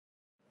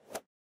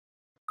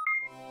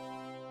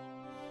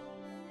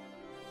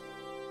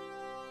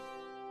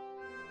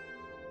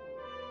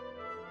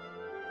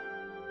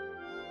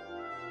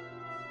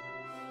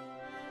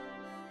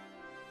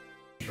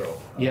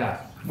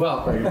Yeah,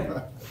 well,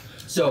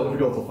 so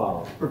difficult to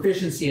follow.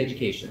 proficiency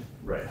education.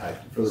 Right. Hi.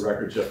 For the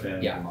record, Jeff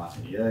Van, Yeah. Vermont,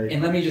 EA.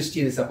 And let me just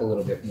tee this up a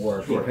little bit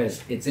more Sure.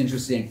 because it's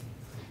interesting.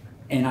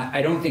 And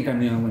I don't think I'm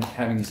the only one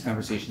having these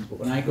conversations, but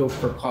when I go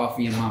for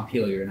coffee in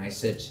Montpelier, and I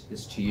said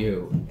this to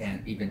you,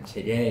 and even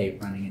today,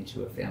 running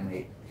into a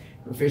family,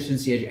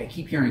 I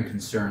keep hearing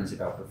concerns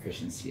about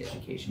proficiency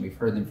education. We've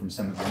heard them from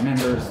some of our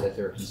members that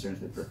there are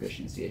concerns with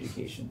proficiency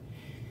education.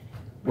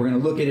 We're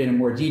going to look at it in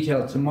more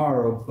detail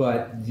tomorrow,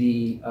 but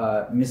the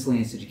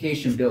miscellaneous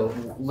education bill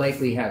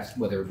likely has,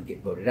 whether it would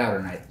get voted out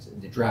or not,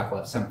 the draft will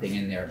have something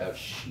in there about,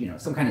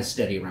 some kind of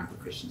study around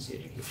proficiency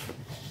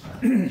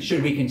education.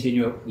 Should we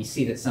continue it? We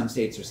see that some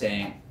states are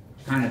saying,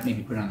 kind of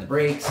maybe put on the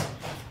brakes.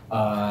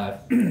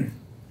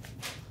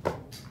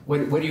 What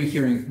are you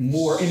hearing in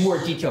more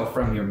detail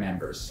from your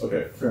members?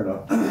 Okay, fair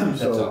enough.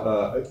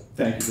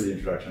 Thank you for the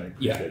introduction. I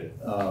appreciate it.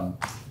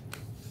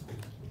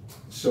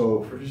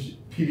 So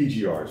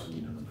PBGRs,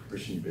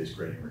 proficiency-based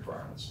grading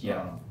requirements,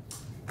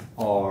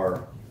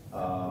 are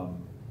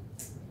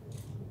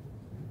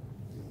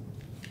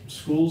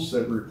schools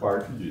that are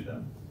required to do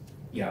them.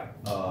 Yeah,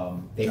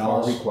 they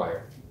are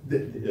required.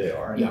 They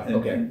are,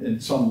 okay.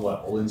 And some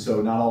level, and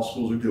so not all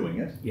schools are doing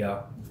it.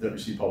 Yeah. That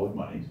receive public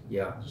money.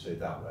 Yeah. To say it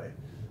that way,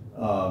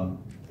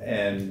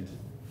 and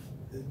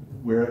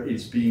where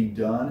it's being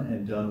done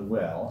and done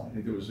well, I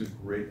think there was a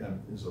great.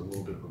 There's a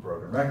little bit of a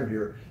broken record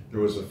here.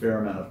 There was a fair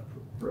amount of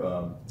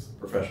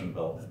professional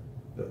development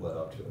that led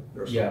up to it.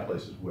 There are some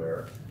places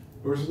where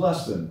there was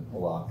less than a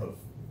lot of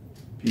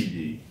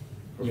PD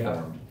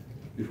performed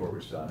before it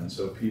was done, and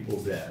so people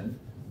then,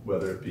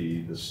 whether it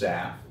be the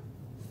staff,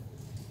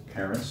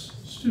 parents,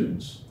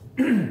 students,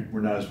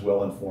 were not as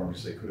well informed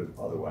as they could have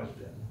otherwise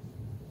been.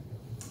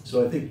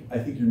 So I think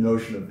your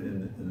notion of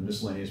in the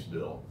miscellaneous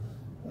bill,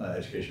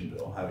 education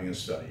bill, having a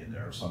study in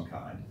there of some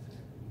kind,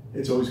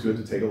 it's always good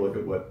to take a look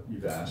at what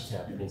you've asked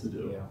people to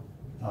do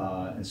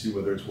and see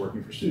whether it's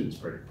working for students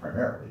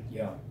primarily.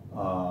 Yeah.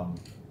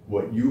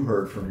 What you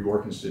heard from your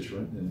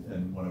constituent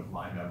and one of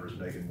my members,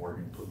 Megan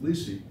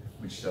Morgan-Puglisi,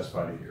 when she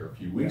testified here a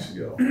few weeks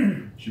ago,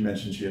 she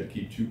mentioned she had to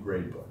keep 2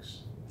 grade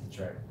books. That's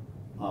right.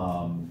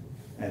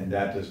 And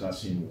that does not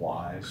seem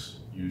wise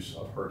use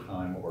of her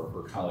time or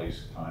her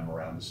colleagues' time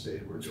around the state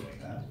who are doing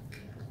that.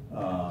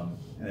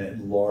 And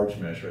in large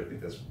measure, I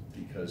think that's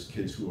because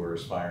kids who are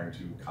aspiring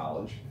to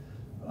college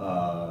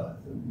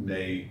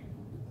may,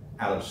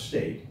 out of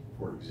state,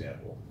 for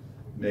example,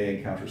 may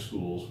encounter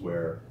schools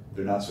where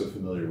they're not so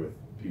familiar with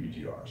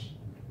PBGRs.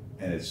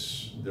 And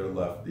they're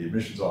left, the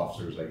admissions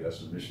officers, I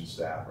guess, admissions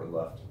staff are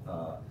left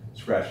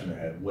scratching their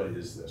head, what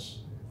is this?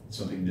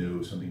 Something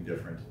new, something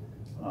different.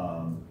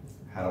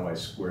 How do I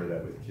square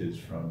that with kids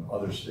from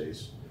other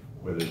states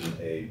where there's an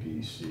A,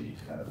 B, C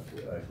kind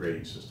of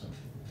grading system?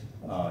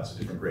 It's a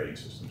different grading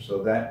system.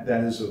 So that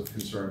is of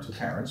concern to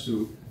parents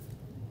who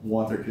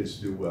want their kids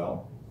to do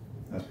well.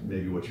 That's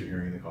maybe what you're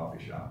hearing in the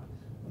coffee shop.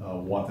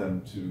 Want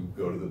them to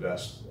go to the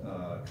best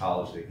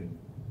college they can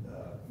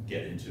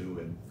get into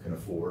and can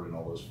afford, and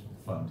all those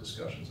fun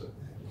discussions that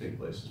take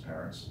place as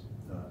parents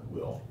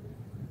will.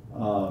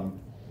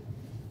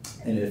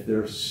 And if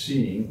they're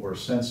seeing or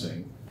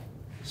sensing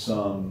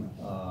some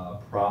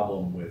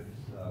problem with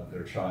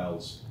their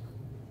child's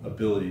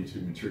ability to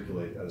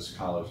matriculate at a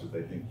college that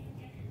they think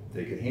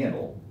they could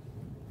handle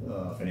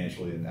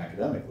financially and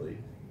academically,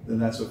 then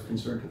that's of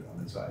concern to them.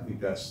 And so I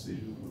think that's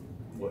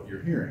what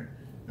you're hearing.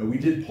 Now, we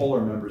did poll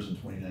our members in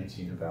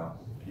 2019 about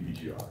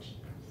PBGRs.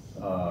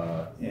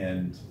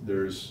 And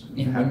there's...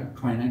 In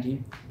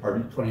 2019?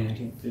 Pardon me?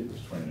 2019? 2019? It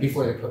was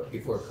 2019.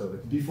 Before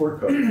COVID? Before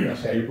COVID, yes,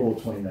 Okay. April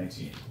of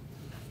 2019.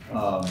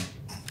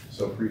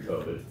 So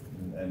pre-COVID,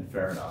 and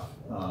fair enough.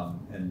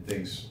 And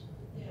things,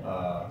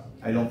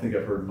 I don't think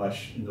I've heard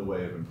much in the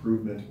way of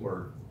improvement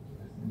or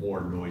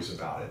more noise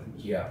about it.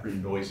 It was pretty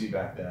noisy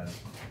back then.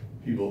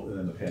 People, and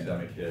then the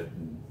pandemic hit,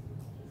 and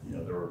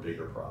there were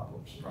bigger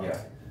problems. Probably.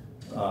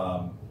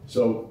 Yeah.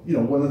 So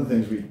one of the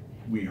things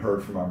we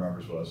heard from our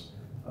members was,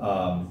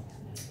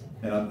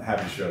 and I'm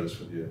happy to share this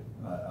with you.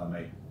 I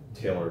might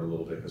tailor it a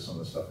little bit because some of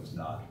the stuff is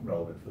not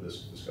relevant for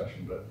this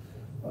discussion, but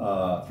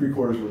 3/4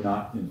 were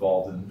not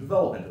involved in the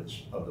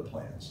development of the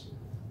plans.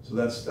 So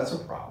that's a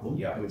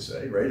problem, I would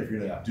say, right? If you're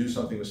going to do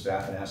something with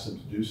staff and ask them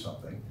to do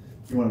something,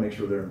 you want to make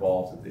sure they're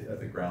involved at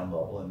the ground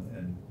level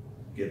and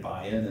get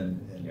buy-in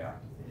and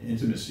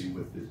intimacy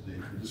with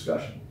the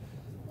discussion.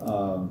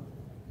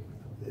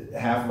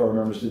 Half of our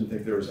members didn't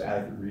think there was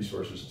adequate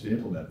resources to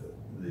implement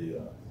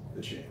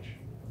the change.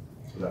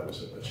 So that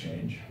was a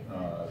change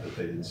that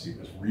they didn't see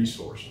was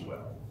resourced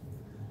well.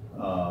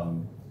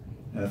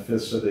 And a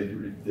fifth said they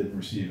didn't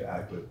receive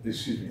adequate,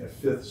 a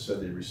fifth said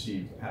they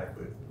received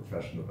adequate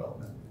professional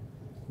development.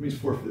 It means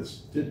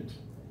 4/5 didn't,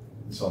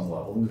 in some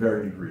level, in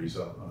varying degrees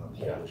on a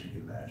poll, as you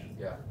can imagine.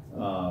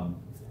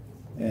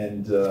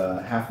 And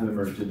half of the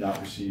members did not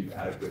receive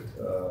adequate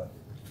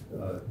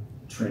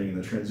training in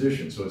the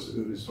transition. So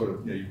it was sort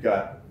of, you've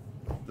got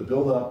the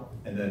build-up,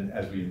 and then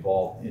as we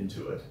evolve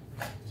into it.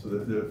 So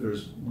that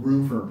there's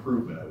room for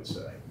improvement, I would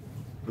say,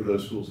 for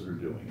those schools that are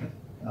doing it.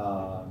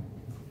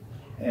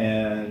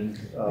 And.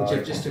 But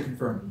Jeff, just to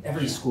confirm,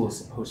 every school is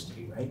supposed to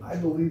be, right? I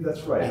believe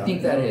that's right. I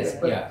think that is,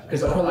 yeah,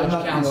 because the college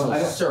council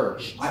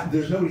searched.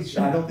 There's nobody,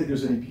 I don't think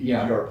there's any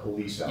PDR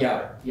police out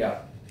there.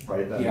 Yeah,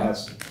 Right, I mean,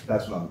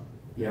 that's what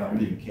yeah, I'm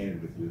being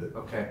candid with you, that,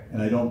 okay,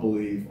 and I don't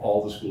believe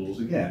all the schools,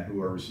 again,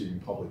 who are receiving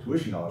public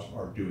tuition dollars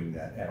are doing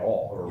that at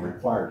all, or are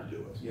required to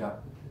do it. yeah,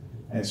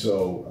 And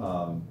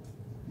so,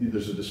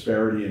 there's a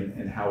disparity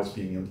in how it's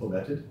being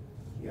implemented,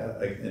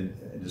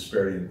 and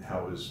disparity in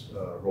how it is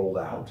rolled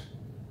out.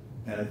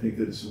 And I think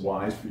that it's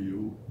wise for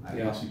you, I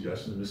would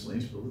suggest to Ms.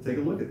 Lanesville to take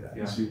a look at that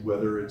and see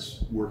whether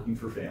it's working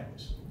for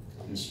families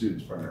and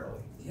students primarily.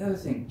 The other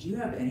thing, do you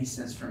have any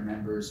sense from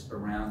members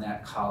around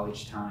that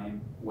college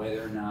time,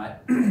 whether or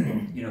not,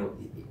 you know,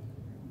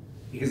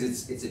 because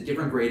it's a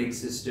different grading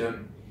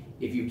system,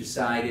 if you've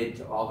decided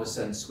to all of a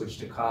sudden switch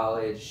to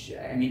college,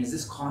 I mean, is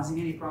this causing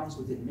any problems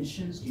with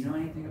admissions? Do you know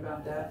anything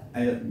about that?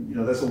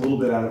 That's a little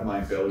bit out of my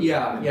belly.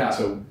 Yeah.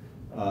 So,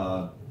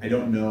 I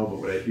don't know, but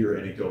what I hear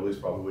anecdotally is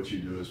probably what you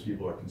do is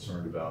people are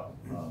concerned about,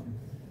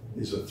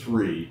 is a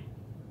 3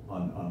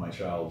 on my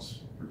child's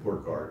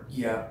report card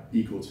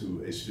equal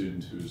to a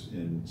student who's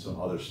in some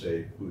other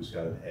state who's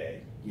got an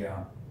A.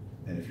 Yeah.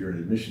 And if you're an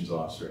admissions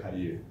officer, how do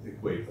you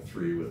equate a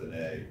 3 with an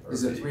A? Or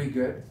Is a 3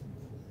 good?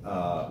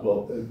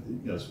 Well,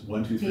 it's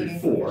 1, 2, 3,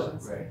 4.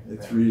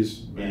 Right. 3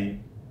 is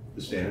meeting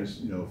the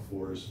standards.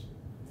 4 is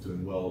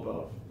doing well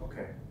above.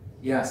 Okay.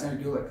 Yeah,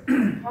 Senator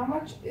Gulick. How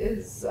much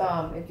is,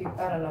 I don't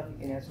know if you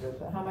can answer this,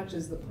 but how much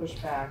is the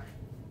pushback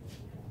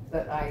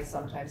that I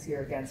sometimes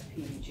hear against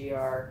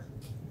PDGR,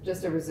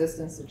 just a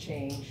resistance to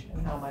change,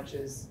 and how much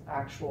is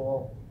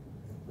actual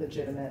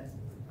legitimate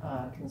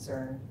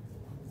concern?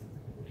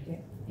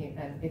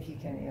 And if you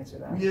can answer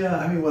that. Yeah,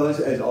 I mean, well,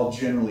 I'll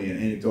generally and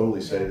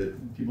anecdotally say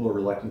that people are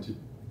reluctant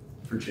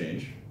for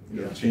change.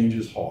 Change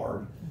is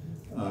hard.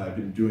 I've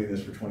been doing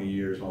this for 20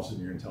 years, and all of a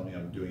sudden you're going to tell me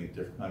I'm doing it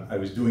different. I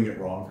was doing it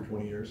wrong for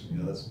 20 years.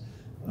 That's.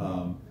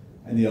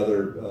 And the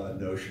other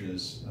notion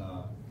is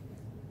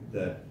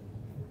that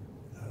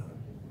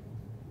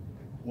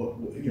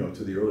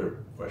to the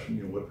earlier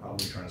question, what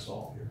problem are we trying to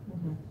solve here?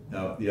 Mm-hmm.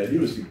 Now, the idea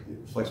was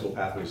flexible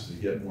pathways to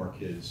get more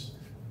kids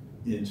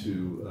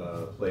into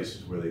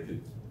places where they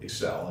could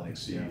excel and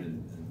exceed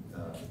in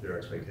their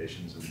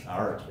expectations and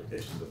our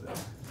expectations of them.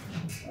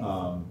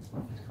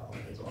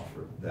 College has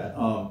offered that.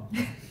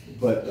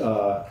 But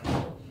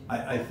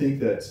I think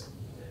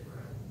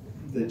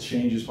that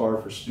change is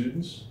hard for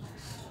students.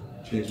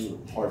 Change is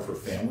hard for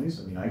families.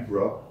 I mean, I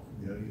grew up,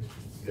 you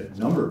get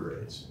number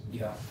grades.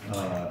 Yeah.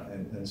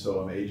 And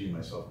so I'm dating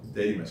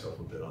myself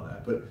a bit on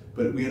that.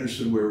 But we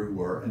understood where we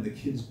were, and the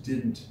kids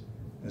didn't.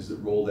 As it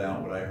rolled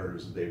out, what I heard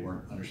was that they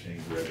weren't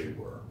understanding where they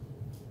were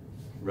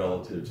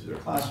relative to their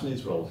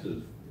classmates,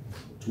 relative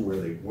to where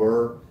they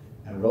were,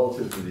 and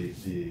relative to the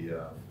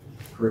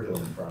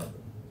curriculum in front of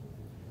them.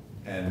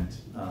 And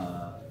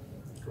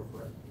Go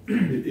for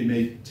it. it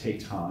may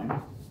take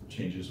time.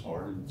 Change is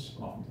hard, and it's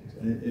often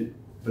takes.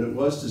 But it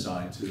was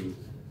designed to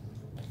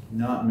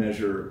not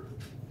measure.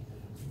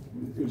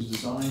 It was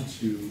designed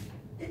to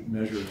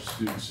measure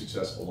student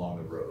success along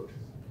the road,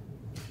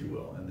 if you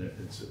will, and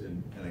it's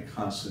in a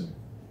constant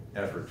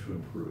effort to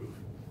improve.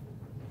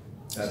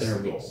 That's the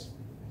goal.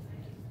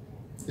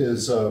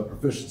 Is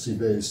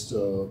proficiency-based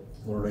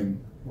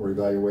learning or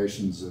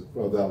evaluations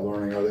of that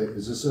learning,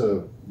 is this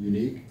a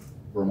unique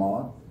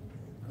Vermont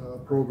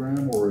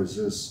program, or is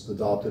this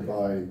adopted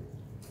by?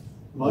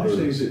 My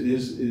understanding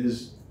is it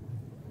is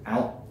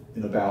out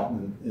and about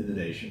in the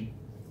nation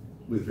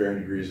with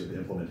varying degrees of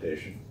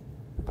implementation.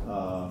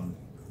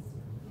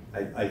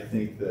 I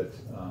think that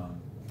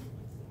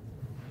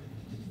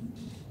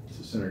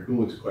to Senator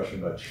Gulick's question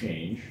about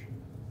change,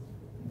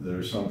 there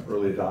are some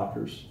early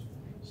adopters,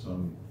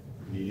 some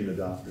medium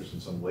adopters,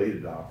 and some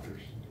late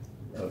adopters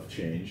of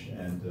change.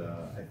 And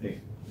I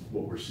think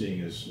what we're seeing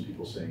is some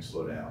people saying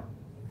slow down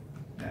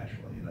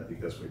naturally, and I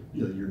think that's what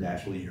you're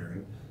naturally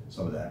hearing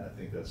some of that. And I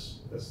think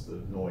that's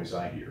the noise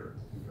I hear.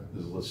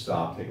 Is let's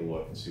stop, take a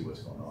look, and see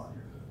what's going on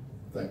here.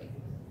 Thank you.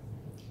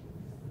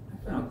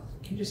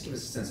 Can you just give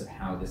us a sense of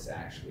how this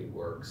actually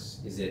works?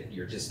 Is it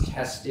you're just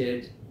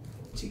tested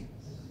to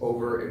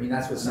over? I mean,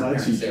 that's what some I'm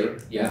not a parents teacher.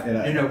 say. Yeah, and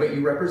I know, but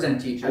you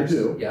represent teachers. I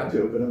do, yeah. I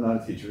do, but I'm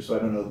not a teacher, so I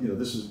don't know.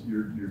 This is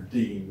you're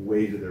digging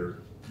way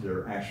to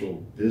their actual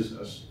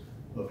business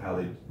of how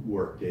they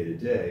work day to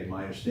day.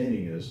 My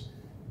understanding is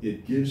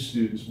it gives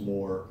students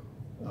more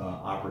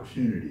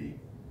opportunity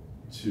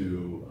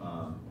to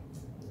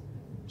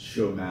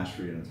show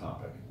mastery in a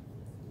topic.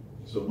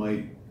 So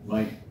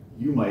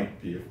you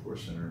might be, of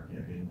course, Senator,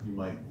 you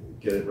might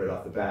get it right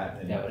off the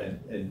bat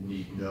and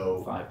need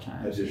no 5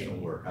 times additional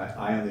work.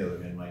 I, on the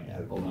other hand, might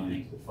have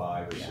needed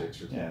 5 or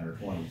 6 or 10 or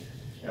 20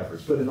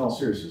 efforts. But in all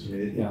seriousness, I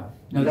mean,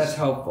 no, that's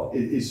helpful.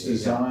 It's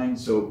designed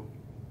so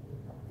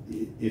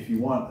if you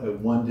want a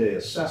one-day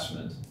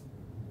assessment,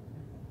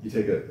 you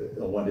take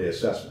a one-day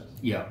assessment.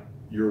 Yeah.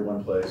 You're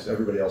one place,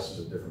 everybody else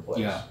is a different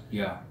place.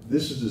 Yeah.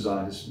 This is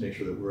designed to make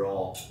sure that we're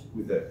all,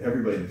 that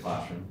everybody in the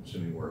classroom,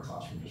 assuming we're a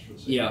classroom just for the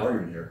sake of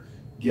argument here,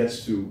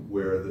 gets to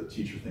where the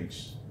teacher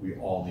thinks we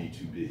all need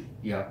to be.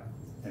 Yeah.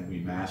 and we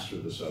master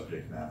the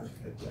subject matter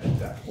at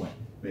that point.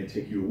 It may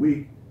take you a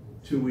week,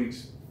 2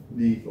 weeks,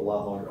 meet a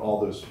lot longer,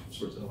 all those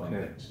sorts of fun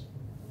things.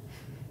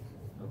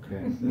 Okay.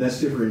 And that's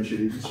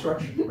differentiated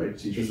instruction, right?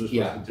 Teachers are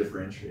supposed to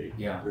differentiate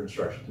their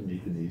instruction to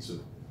meet the needs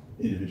of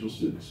individual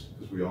students,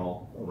 because we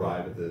all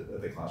arrive at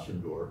the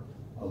classroom door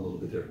a little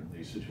bit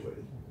differently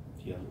situated.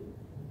 Yeah.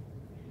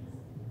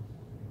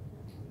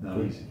 Not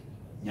easy.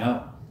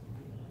 No.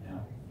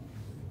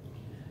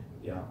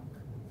 Yeah.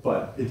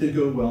 But it did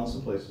go well in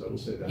some places, I will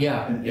say that.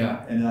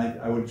 Yeah, And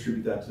I would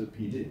attribute that to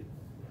PD.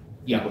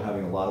 People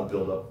having a lot of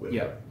build-up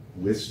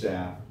with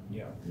staff,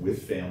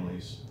 with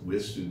families,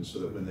 with students, so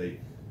that when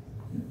they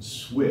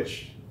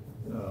switched,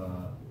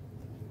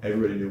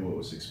 everybody knew what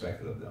was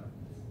expected of them.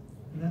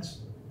 And that's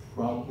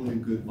probably a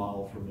good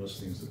model for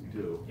most things that we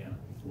do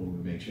when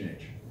we make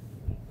change,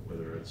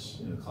 whether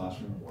it's in a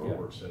classroom or a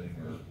work setting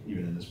or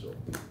even in this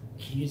building.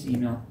 Can you just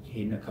email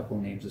Hayden a couple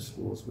names of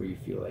schools where you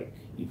feel like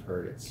you've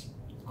heard it's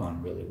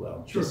gone really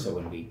well? Sure. Just so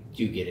when we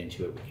do get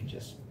into it, we can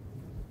just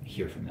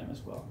hear from them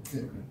as well.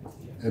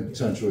 And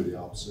potentially the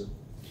opposite.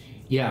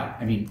 Yeah,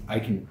 I mean, we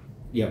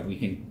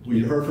can. We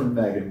heard from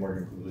Megan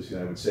Morgan Puglisi,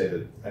 and I would say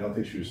that I don't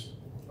think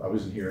I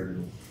wasn't here,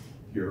 didn't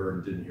hear her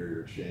and didn't hear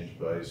your exchange,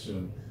 but I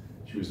assume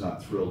she was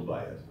not thrilled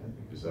by it.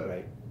 Because that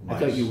Right. I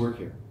thought you were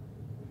here.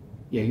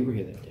 Yeah, you were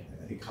here that day.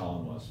 I think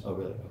Colin was. Oh,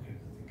 really? Okay.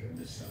 I think I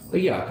missed that one.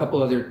 But yeah, a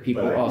couple other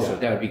people But also,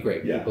 that would be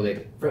great. Yeah. People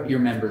that, your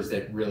members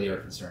that really are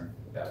concerned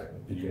about it.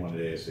 And you wanted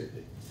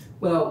ASAP.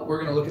 Well, we're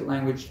gonna look at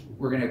language,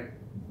 we're gonna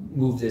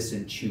move this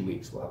in 2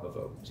 weeks, we'll have a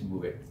vote to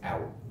move it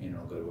out, and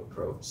it'll go to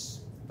approach,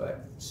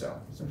 but, so,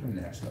 sometime in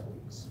the next couple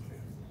weeks.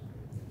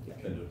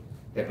 Kind of,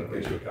 That'd be get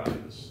great. you a copy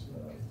of this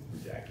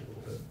redacted a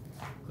little bit,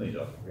 cleaned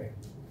up.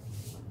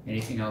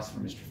 Anything else for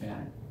Mr.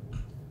 Fannin?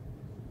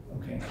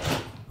 Okay,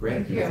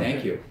 great, Thank you.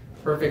 thank you.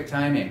 Perfect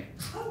timing.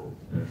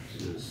 There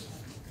she is.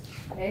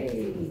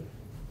 Hey.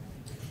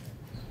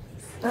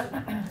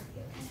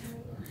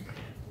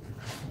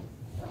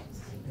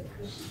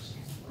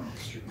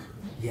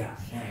 Yeah,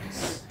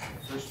 thanks.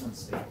 First one's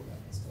stapled,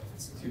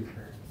 it's too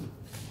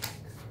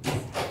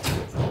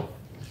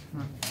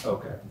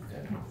Okay.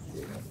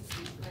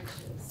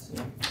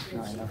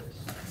 No, I know.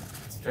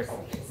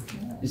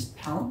 Is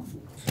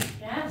Pelham?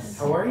 Yes.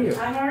 How are you?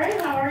 I'm all right,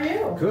 how are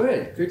you?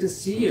 Good to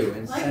see you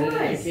in Senate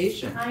Likewise.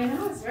 Education. I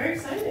know, it's very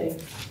exciting.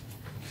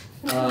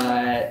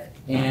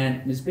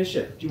 And Ms.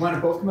 Bishop, do you want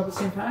to both come up at the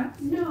same time?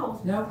 No.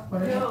 No?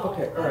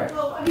 Okay, all right.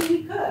 Well, I mean,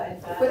 we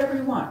could, but Whatever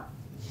you want.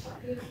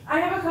 I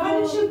have a couple. Why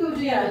don't you go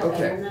do that Okay.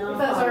 then, and then If I'll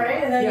that's all follow.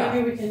 right, and then Yeah.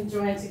 maybe we can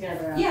join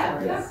together Yeah,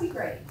 afterwards. that'd be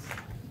great.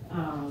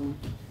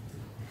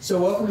 So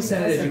welcome to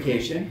Senate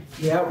Education.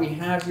 Yeah, we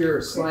have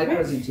your slide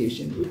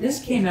presentation. This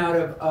came out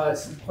of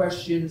some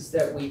questions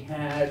that we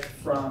had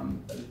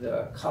from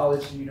the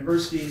college and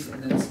universities,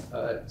 and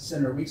then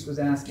Senator Weeks was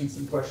asking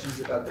some questions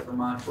about the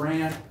Vermont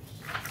brand.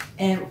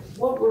 And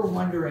what we're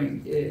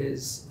wondering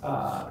is,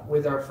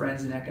 with our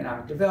friends in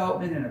economic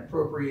development and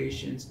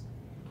appropriations,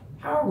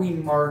 how are we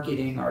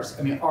marketing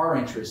our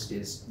interest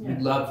is,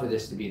 we'd love for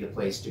this to be the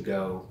place to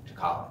go to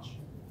college.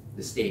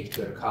 The state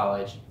to go to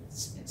college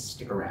and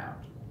stick around.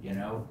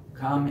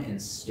 Come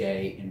and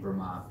stay in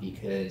Vermont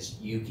because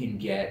you can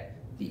get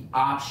the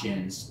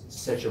options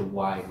such a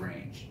wide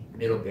range.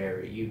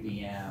 Middlebury,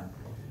 UVM,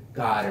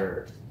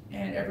 Goddard,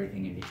 and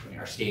everything in between,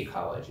 our state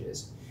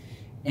colleges.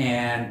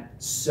 And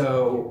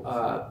so,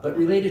 but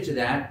related to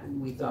that,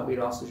 we thought we'd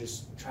also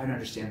just try to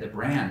understand the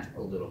brand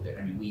a little bit.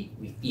 I mean,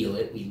 we feel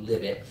it, we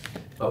live it,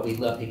 but we'd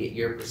love to get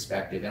your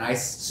perspective. And I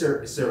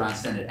serve on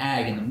Senate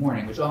Ag in the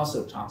morning, which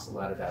also talks a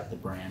lot about the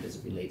brand as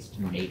it relates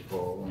to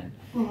maple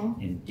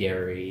and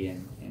dairy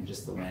and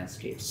just the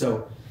landscape.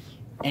 So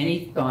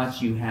any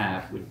thoughts you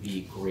have would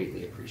be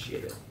greatly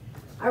appreciated.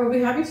 I would be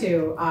happy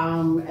to.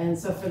 And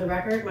so for the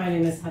record, my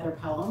name is Heather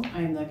Pelham.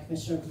 I am the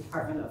Commissioner of the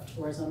Department of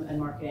Tourism and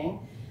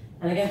Marketing.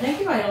 And again, thank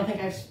you. I don't think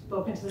I've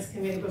spoken to this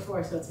committee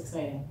before, so it's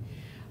exciting.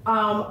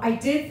 I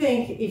did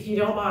think, if you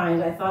don't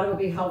mind, I thought it would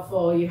be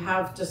helpful. You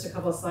have just a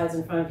couple of slides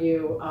in front of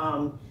you.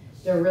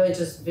 They're really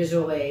just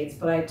visual aids,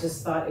 but I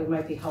just thought it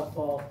might be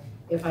helpful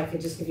if I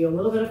could just give you a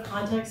little bit of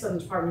context on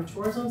the Department of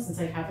Tourism, since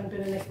I haven't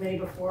been in the committee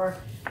before.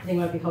 I think it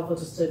might be helpful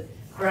just to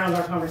ground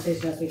our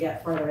conversation as we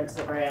get further into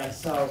the brand.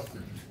 So,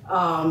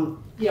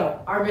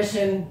 our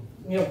mission,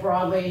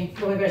 broadly,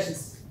 well, maybe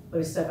let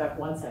me step back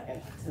 1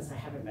 second, since I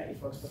haven't met you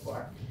folks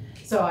before.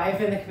 So I've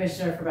been the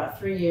commissioner for about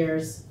 3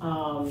 years.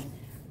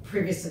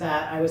 Previous to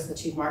that, I was the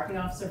chief marketing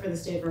officer for the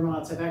state of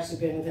Vermont, so I've actually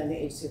been within the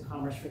Agency of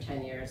Commerce for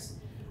 10 years.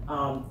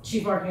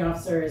 Chief marketing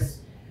officer is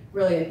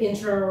really an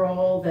internal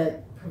role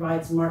that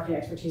provides marketing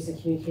expertise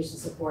and communication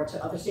support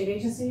to other state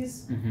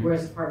agencies,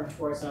 whereas the Department of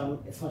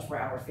Tourism, it's much more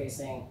outward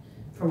facing,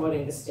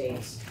 promoting the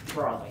state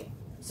broadly.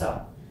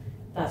 So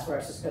that's where I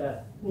was just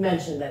gonna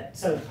mention that.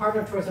 So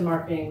Department of Tourism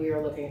Marketing, we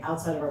are looking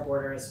outside of our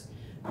borders,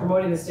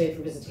 promoting the state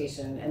for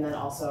visitation, and then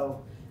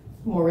also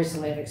more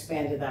recently have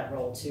expanded that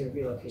role to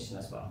relocation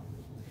as well.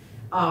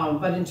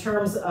 But in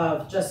terms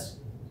of just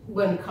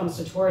when it comes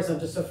to tourism,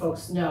 just so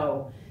folks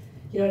know,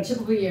 in a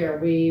typical year,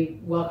 we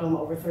welcome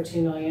over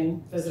 13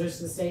 million visitors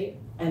to the state,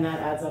 and that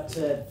adds up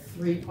to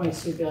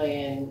 3.2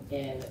 billion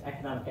in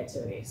economic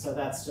activity. So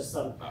that's just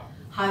some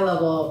high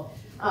level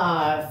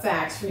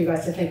facts for you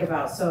guys to think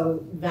about.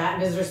 So that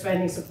visitor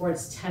spending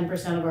supports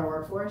 10% of our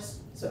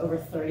workforce, so over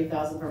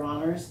 30,000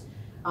 Vermonters,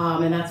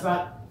 and that's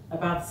about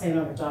the same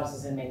number of jobs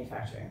as in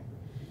manufacturing.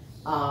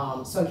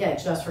 So again,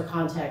 just for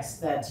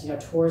context, that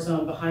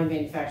tourism behind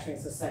manufacturing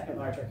is the second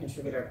larger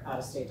contributor of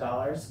out-of-state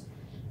dollars,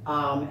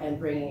 and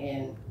bringing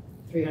in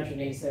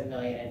 387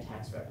 million in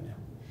tax revenue.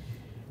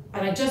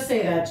 And I just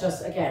say that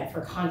just again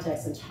for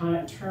context in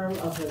terms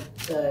of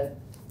the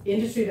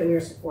industry that we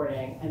are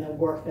supporting and the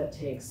work that it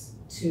takes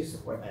to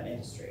support that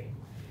industry.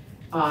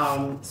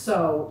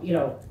 So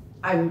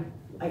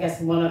I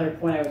guess one other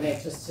point I would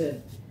make just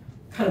to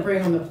kind of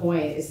bring home the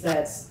point is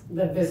that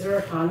the visitor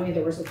economy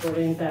that we're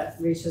supporting that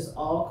reaches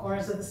all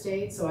corners of the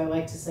state. So I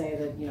like to say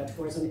that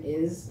tourism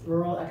is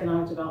rural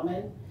economic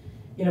development.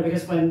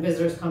 Because when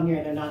visitors come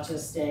here, they're not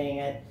just staying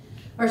at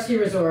our ski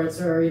resorts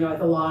or at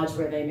the lodge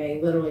where they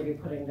may literally be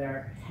putting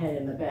their head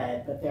in the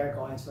bed, but they're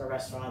going to our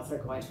restaurants, they're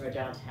going to our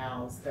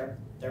downtowns, they're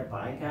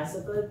buying gas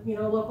at the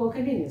local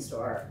convenience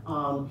store,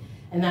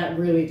 and that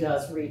really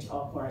does reach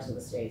all corners of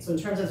the state. So in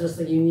terms of just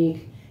the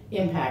unique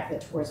impact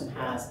that tourism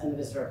has and the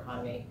visitor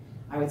economy,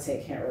 I would say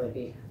it can't really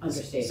be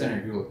understated.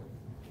 Senator Gould.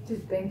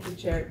 Thank you,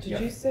 Chair. Did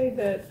Yep. you say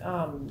that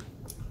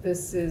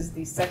this is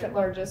the second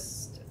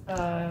largest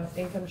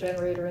income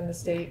generator in the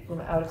state from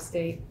out of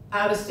state?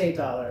 Out of state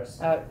dollars,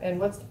 And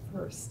what's the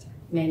first?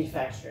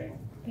 manufacturing.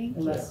 Thank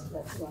you. Unless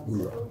that's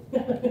one.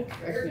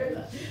 Correct me on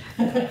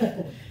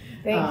that.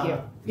 Thank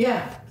you.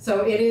 Yeah,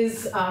 so it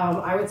is,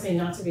 I would say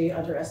not to be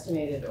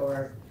underestimated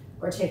or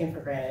taken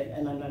for granted,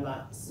 and I'm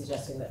not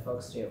suggesting that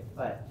folks do,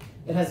 but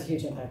it has a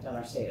huge impact on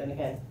our state, and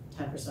again,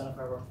 10% of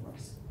our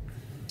workforce.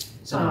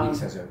 Senator Weeks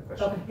has a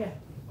question. Okay, yeah.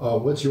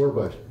 What's your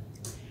budget?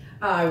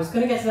 I was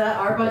gonna get to that.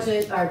 Our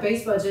budget, our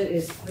base budget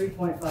is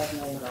 $3.5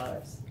 million.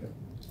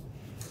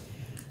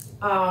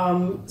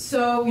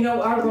 So,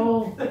 our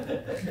role.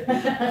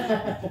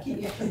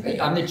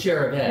 I'm the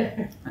chair of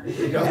Ed.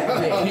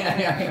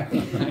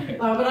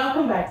 But I'll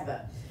come back to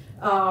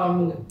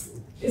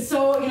that.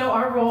 So,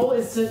 our role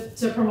is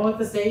to promote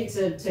the state,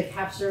 to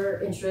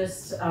capture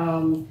interest,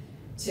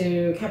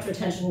 to capture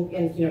attention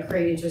and,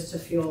 create interest to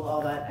fuel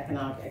all that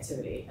economic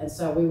activity. And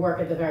so we work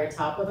at the very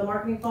top of the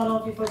marketing funnel.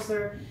 If you folks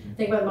are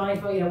thinking about money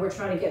funnel, we're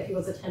trying to get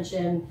people's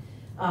attention,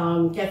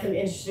 get them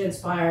interested,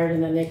 inspired,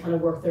 and then they kind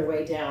of work their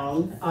way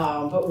down.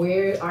 But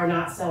we are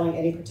not selling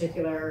any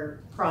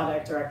particular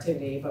product or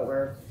activity, but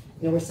we're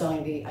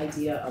selling the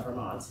idea of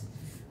Vermont.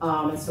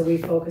 And so we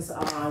focus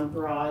on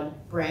broad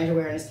brand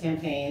awareness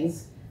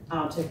campaigns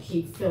to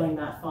keep filling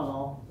that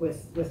funnel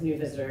with new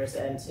visitors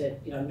and to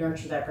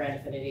nurture that brand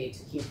affinity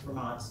to keep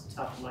Vermont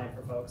top of mind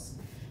for folks.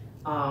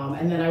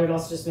 And then I would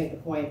also just make the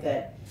point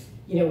that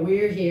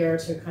we're here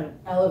to kind of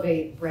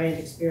elevate brand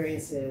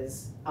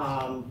experiences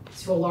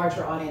to a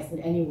larger audience than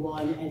any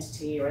one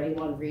entity or any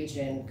one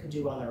region could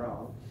do on their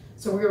own.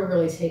 So we're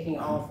really taking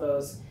all of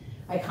those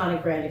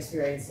iconic brand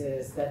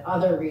experiences that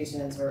other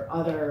regions or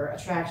other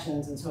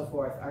attractions and so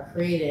forth are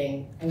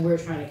creating, and we're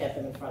trying to get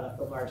them in front of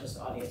the largest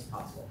audience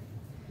possible.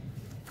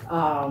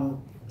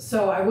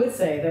 So I would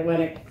say that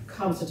when it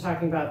comes to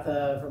talking about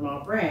the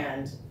Vermont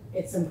brand,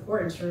 it's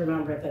important to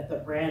remember that the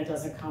brand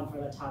doesn't come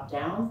from the top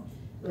down,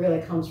 it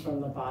really comes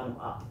from the bottom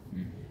up.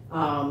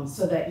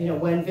 So that,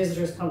 when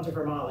visitors come to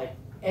Vermont, like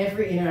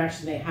every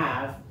interaction they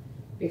have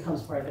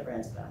becomes part of the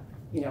brand to them.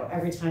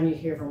 Every time you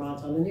hear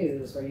Vermont on the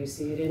news or you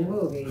see it in a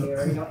movie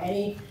or,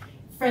 any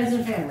friends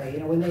and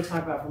family, when they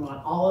talk about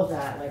Vermont, all of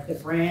that, like the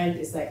brand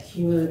is that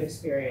cumulative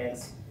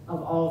experience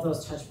of all of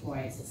those touch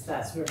points. It's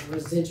that sort of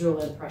residual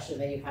impression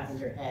that you have in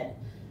your head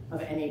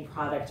of any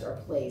product or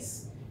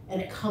place. And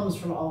it comes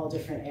from all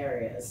different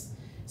areas.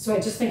 So I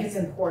just think it's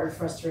important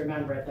for us to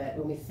remember that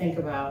when we think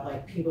about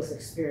like people's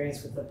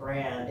experience with the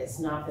brand, it's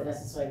not that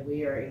necessarily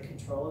we are in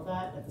control of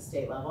that at the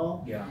state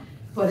level. Yeah.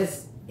 But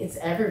it's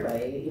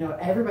everybody.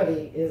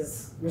 Everybody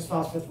is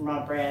responsible for the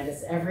Vermont brand.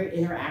 It's every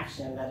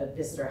interaction that a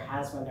visitor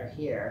has when they're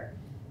here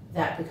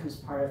that becomes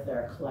part of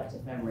their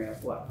collective memory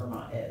of what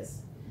Vermont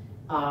is.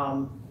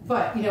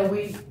 But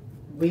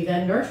we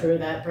then nurture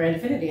that brand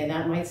affinity, and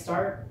that might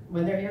start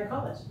when they're here in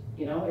college.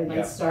 It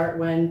might start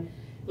when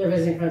they're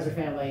visiting friends or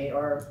family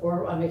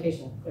or on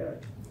vacation, clearly.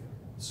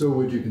 So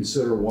would you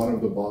consider one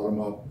of the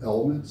bottom-up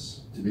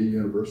elements to be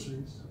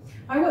universities?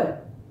 I would,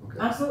 Okay.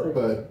 absolutely.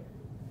 But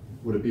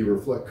would it be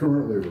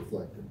currently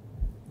reflected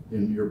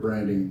in your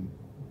branding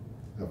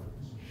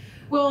efforts?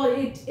 Well,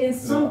 to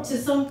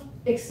some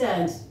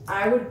extent,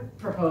 I would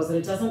propose that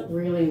it doesn't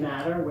really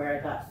matter where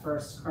that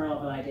first kernel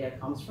of an idea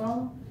comes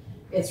from.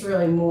 It's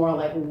really more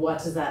like,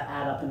 what does that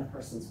add up in a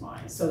person's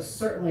mind? So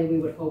certainly we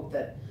would hope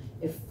that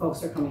if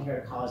folks are coming here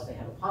to college, they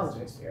have a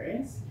positive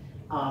experience.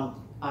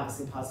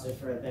 Obviously positive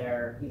for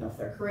their, for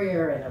their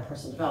career and their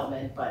personal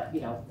development, but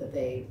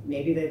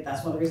that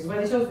that's one of the reasons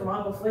why they chose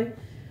Vermont, hopefully,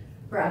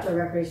 for outdoor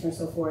recreation or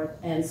so forth.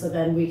 And so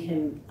then we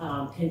can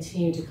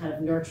continue to kind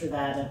of nurture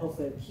that and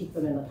hopefully keep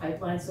them in the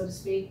pipeline, so to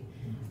speak.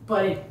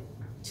 But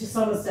to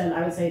some extent,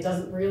 I would say it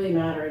doesn't really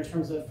matter in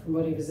terms of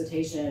promoting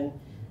visitation,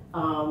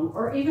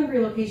 or even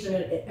relocation.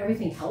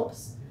 Everything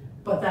helps,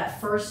 but that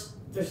first,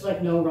 there's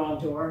like no wrong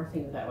door.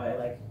 Think of it that way.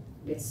 Like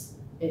it's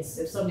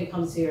if somebody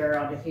comes here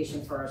on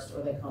vacation first,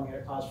 or they come here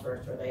to college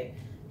first, or they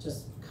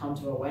just come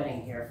to a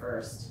wedding here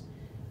first,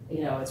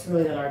 it's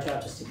really then our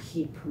job just to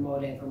keep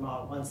promoting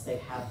Vermont once they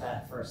have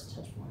that first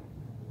touch point.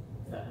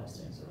 If that helps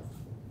to answer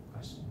the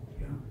question.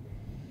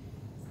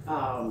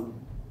 Yeah.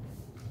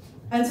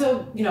 And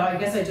so, I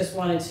guess I just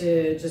wanted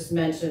to just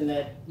mention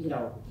that,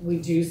 we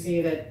do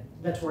see that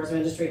the tourism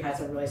industry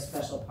has a really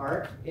special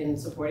part in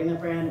supporting that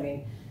brand. I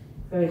mean,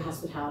 really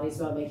hospitality is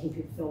about making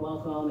people feel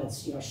welcome.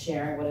 It's,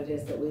 sharing what it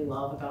is that we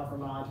love about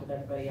Vermont with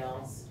everybody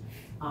else.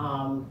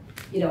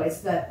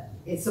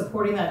 It's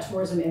supporting that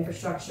tourism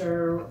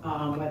infrastructure,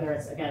 whether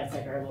it's like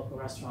our local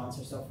restaurants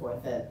or so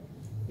forth, that,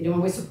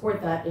 when we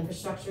support that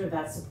infrastructure,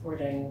 that's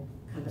supporting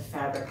kind of the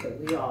fabric that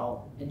we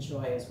all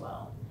enjoy as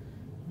well.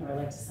 I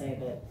like to say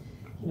that,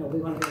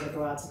 we want to be able to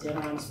go out to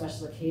dinner on a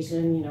special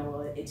occasion,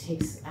 it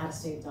takes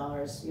out-of-state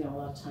dollars, a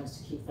lot of times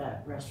to keep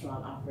that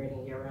restaurant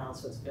operating year-round,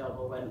 so it's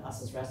available when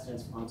us as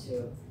residents want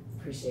to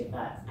appreciate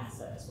that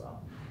asset as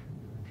well.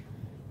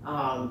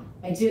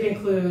 I did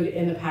include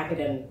in the packet,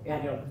 and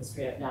I don't have the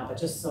screen up now, but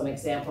just some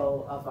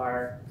example of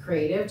our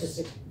creative, just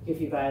to give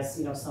you guys,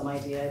 some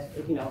idea.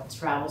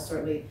 Travel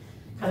certainly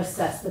kind of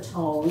sets the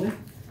tone.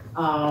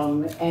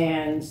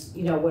 And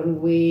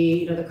when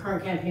we, the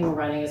current campaign we're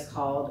running is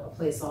called A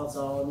Place All Its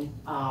Own,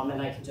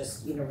 and I can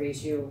just, read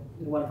you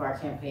one of our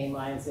campaign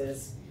lines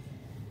is,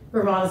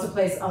 Vermont is a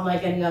place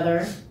unlike any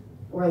other,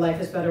 where life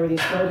is better when you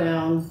slow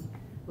down,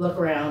 look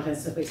around, and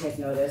simply take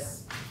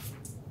notice.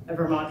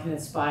 Vermont can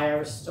inspire,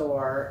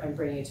 restore, and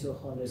bring you to a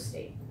whole new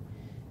state.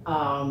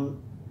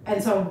 And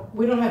so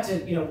we don't have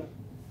to,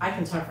 I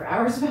can talk for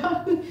hours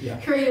about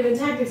creative and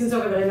tactics and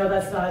so forth, but I know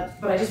that's not,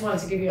 but I just wanted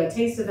to give you a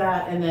taste of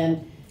that. And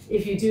then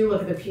if you do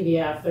look at the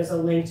PDF, there's a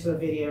link to a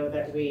video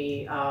that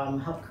we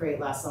helped create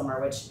last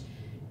summer, which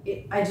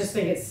I just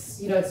think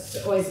it's,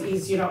 it's always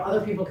easy,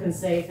 other people can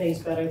say things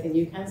better than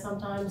you can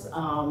sometimes.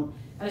 And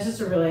it's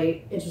just a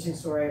really interesting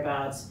story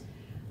about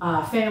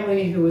a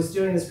family who was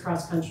doing this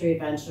cross-country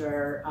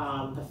adventure.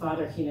 The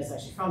father, Keen, is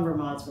actually from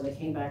Vermont, so when they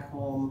came back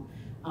home,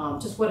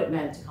 just what it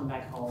meant to come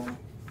back home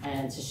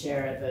and to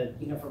share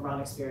the, Vermont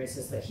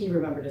experiences that he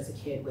remembered as a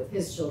kid with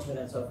his children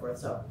and so forth.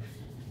 So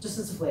just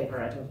as a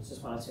flavor, I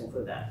just wanted to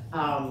include that.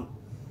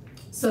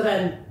 So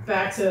then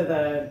back to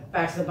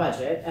the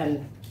budget,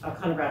 and I'll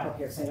kind of wrap up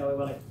here because I know we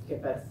want to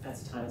give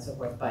Betsy time and so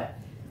forth. But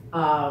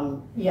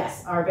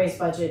yes, our base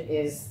budget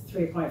is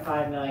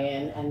 $3.5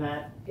 million, and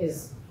that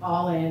is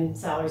all in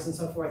salaries and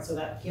so forth. So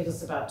that gives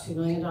us about $2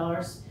 million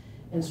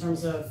in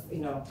terms of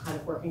kind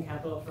of working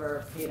capital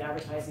for paid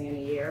advertising in a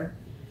year.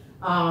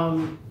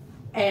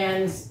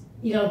 And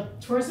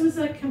tourism is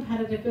a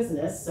competitive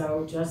business,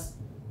 so just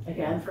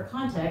again, for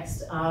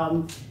context,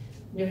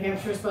 New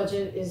Hampshire's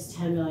budget is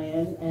 10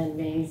 million and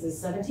Maine's is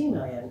 17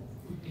 million.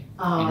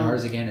 And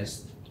ours again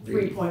is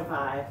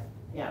 3.5,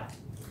 yeah.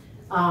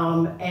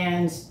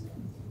 And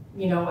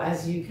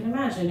as you can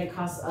imagine, it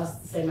costs us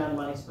the same amount of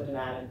money to put an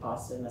ad in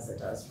Boston as it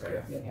does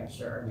for New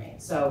Hampshire or Maine.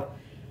 So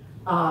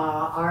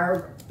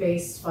our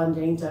base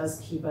funding does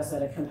keep us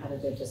at a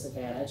competitive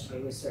disadvantage.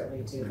 We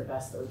certainly do the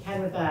best that we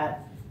can with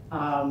that.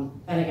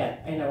 And again,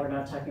 I know we're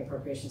not talking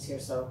appropriations here,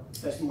 so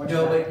there's more to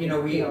No, that.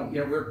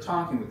 but we're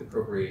talking with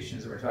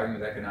appropriations, we're talking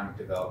with economic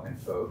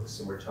development folks,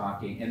 and we're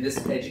talking, and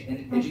this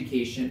in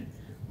education,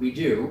 we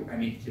do, I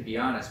mean, to be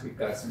honest, we've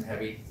got some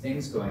heavy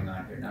things going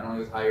on here, not only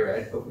with higher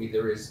ed, but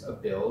there is a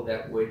bill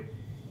that would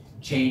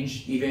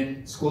change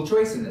even school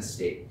choice in this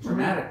state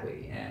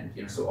dramatically.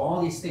 And so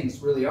all these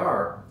things really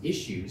are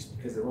issues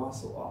because they're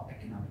also all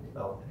economic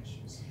development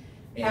issues.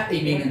 And I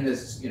mean, in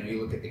this,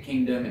 you look at the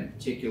kingdom in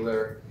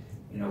particular,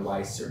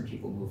 why certain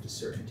people move to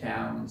certain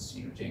towns,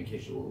 Jane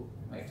Kishel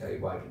might tell you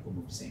why people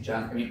move to St.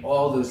 John. I mean,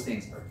 all those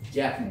things are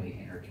definitely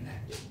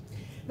interconnected.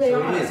 They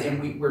so are. It is,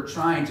 and we're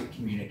trying to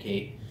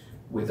communicate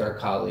with our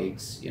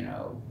colleagues,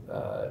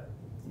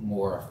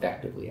 more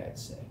effectively, I'd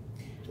say.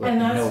 Let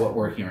them know what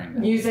we're hearing.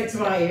 Music to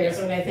my ears,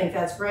 and I think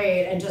that's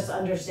great. And just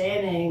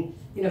understanding,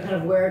 kind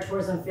of where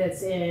tourism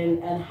fits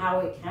in and how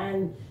it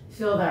can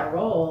fill that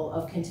role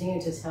of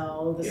continuing to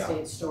tell the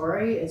state's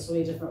story in so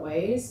many different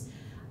ways.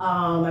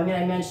 I mean,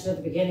 I mentioned at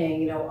the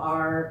beginning,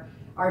 our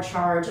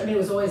charge, I mean, it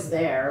was always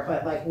there,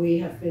 but like we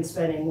have been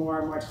spending more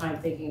and more time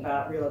thinking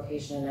about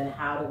relocation and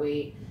how do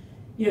we,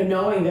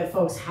 knowing that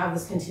folks have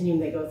this continuum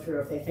they go through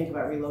if they think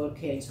about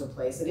relocating to a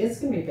place, it is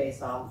going to be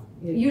based on,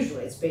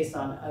 usually it's based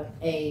on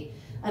an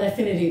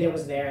affinity that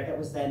was there that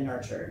was then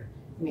nurtured.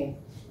 I mean,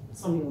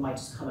 some people might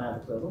just come out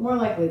of the blue, but more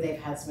likely they've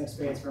had some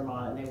experience in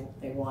Vermont and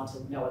they want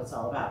to know what it's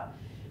all about.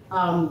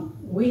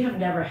 We have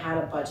never had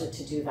a budget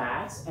to do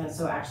that, and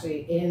so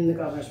actually in the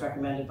governor's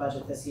recommended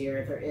budget this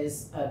year, there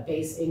is a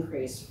base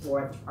increase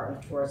for the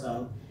Department of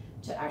Tourism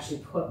to actually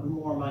put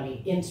more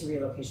money into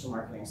relocation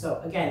marketing. So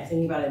again,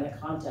 thinking about it in the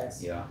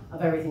context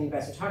of everything you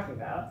guys are talking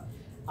about,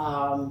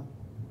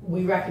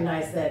 we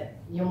recognize that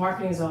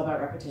marketing is all about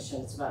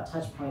repetition. It's about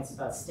touch points,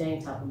 about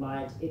staying top of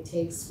mind. It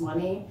takes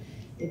money.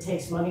 It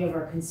takes money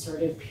over a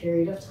concerted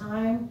period of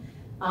time.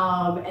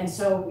 And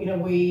so,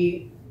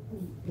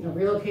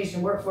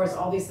 relocation, workforce,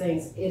 all these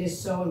things, it is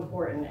so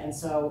important. And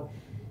so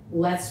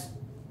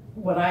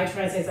what I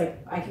try to say is like,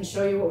 I can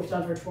show you what we've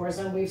done for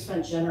tourism. We've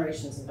spent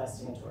generations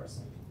investing in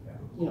tourism.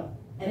 Yeah.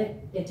 And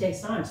it takes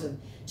time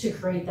to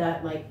create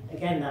that, like,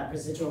 again, that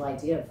residual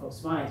idea of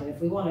folks' mind. And if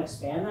we want to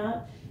expand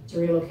that to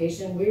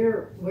relocation,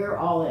 we're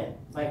all in.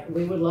 Like,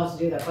 we would love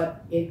to do that,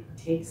 but it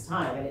takes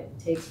time and it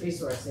takes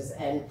resources.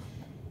 And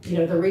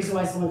the reason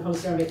why someone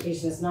comes here on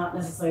vacation is not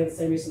necessarily the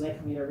same reason they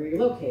come here to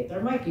relocate. There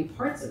might be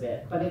parts of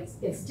it, but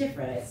it's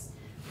different. It's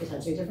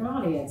potentially a different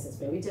audience. It's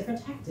maybe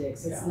different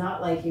tactics. It's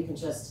not like you can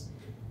just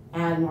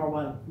add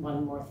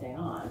one more thing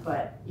on.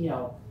 But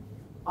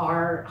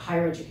our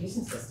higher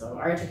education system,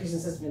 our education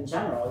system in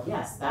general,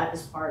 yes, that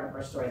is part of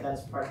our story. That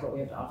is part of what we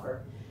have to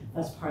offer.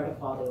 That's part of the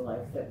quality of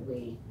life that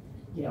we,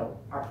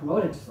 are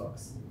promoted to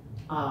folks.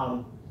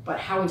 But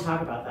how we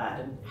talk about that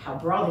and how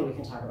broadly we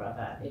can talk about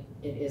that,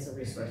 it is a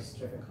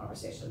resource-driven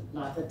conversation.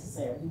 Not that to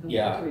say we don't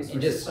have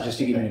resources. And just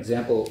to give you an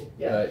example,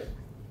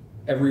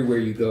 everywhere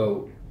you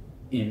go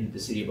in the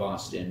city of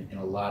Boston, in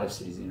a lot of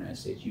cities in the United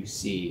States, you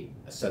see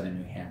a Southern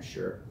New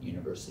Hampshire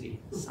University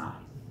sign.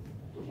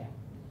 Yeah.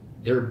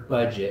 Their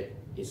budget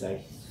is, I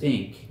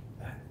think,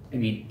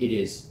 it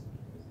is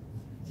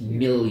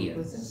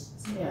millions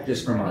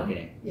just for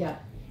marketing. Yeah.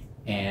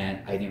 And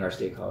I think our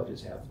state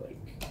colleges have like,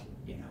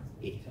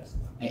 80,000.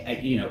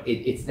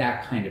 It's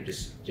that kind of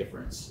just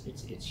difference.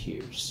 It's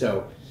huge.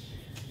 So,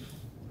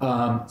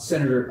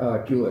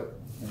 Senator Gulick.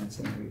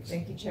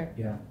 Thank you, Chair.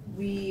 Yeah.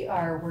 We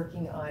are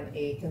working on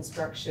a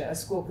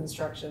school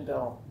construction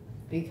bill,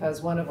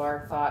 because one of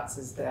our thoughts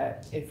is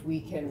that if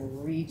we can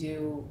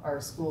redo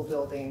our school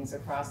buildings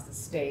across the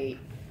state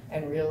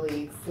and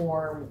really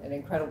form an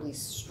incredibly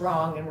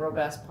strong and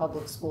robust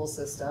public school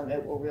system,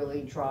 it will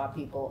really draw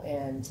people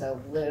in to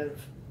live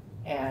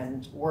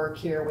and work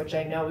here, which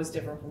I know is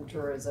different from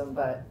tourism,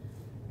 but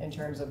in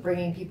terms of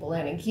bringing people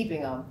in and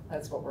keeping them,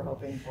 that's what we're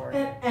hoping for.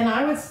 And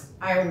I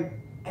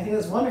think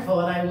that's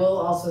wonderful, and I will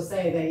also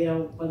say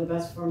that one of the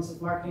best forms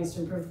of marketing is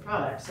to improve the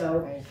product.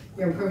 So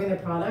you're improving the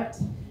product,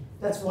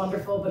 that's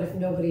wonderful. But if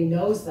nobody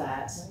knows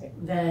that,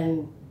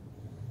 then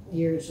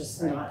you're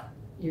just not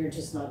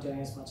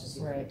doing as much as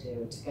you could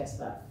do to get to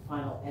that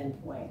final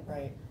end point.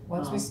 Right.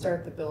 Once we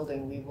start the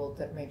building, we will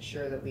make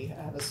sure that we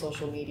have a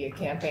social media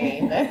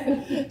campaign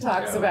that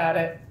talks about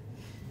it.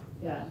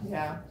 Yeah.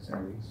 Yeah.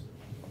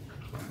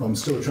 I'm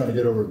still trying to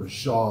get over the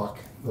shock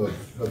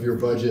of your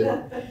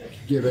budget,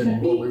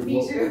 given what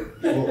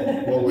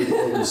we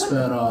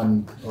spent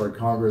on our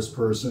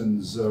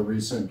congressperson's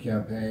recent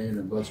campaign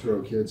and Let's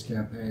Grow Kids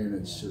campaign.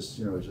 It's just,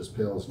 it just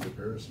pales in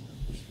comparison.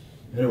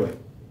 Anyway,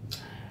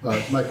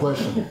 my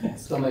question.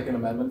 Still make an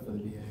amendment for the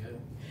DAA.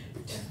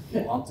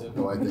 You want to?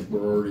 No, I think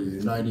we're already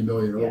 90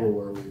 million over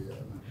where we.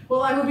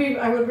 Well, I would be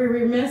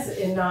remiss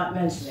in not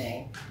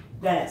mentioning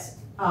that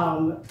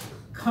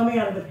coming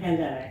out of the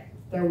pandemic,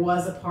 there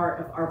was a part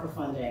of ARPA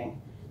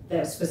funding that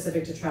was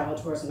specific to travel,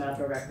 tourism,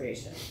 outdoor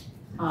recreation.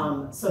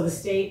 So the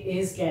state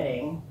is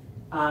getting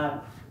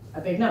a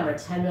big number,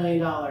 $10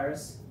 million,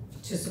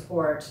 to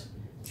support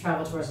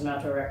travel, tourism,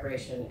 outdoor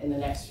recreation in the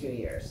next few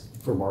years.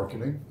 For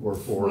marketing or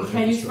for? We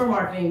can use it for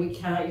marketing, we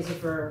cannot use it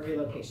for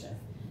relocation.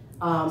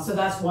 So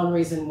that's one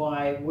reason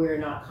why we're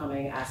not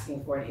coming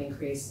asking for an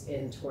increase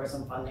in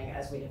tourism funding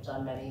as we have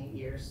done many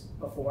years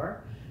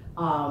before.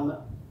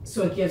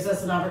 So it gives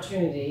us an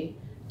opportunity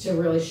to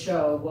really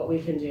show what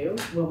we can do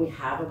when we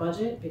have a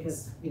budget,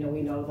 because we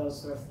know those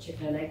sort of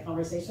chicken and egg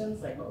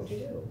conversations, like what would you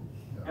do?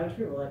 How would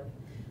you do? Like,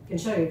 I can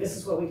show you this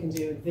is what we can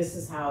do, this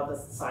is how the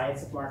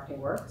science of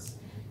marketing works.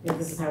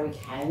 This is how we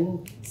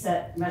can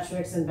set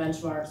metrics and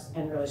benchmarks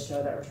and really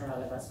show that return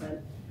on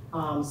investment.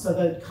 So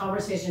the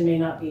conversation may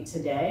not be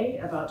today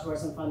about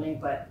tourism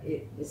funding, but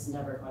it is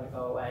never going to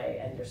go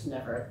away, and it's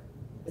never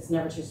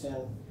too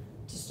soon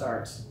to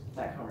start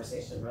that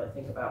conversation. Really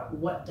think about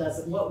what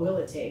will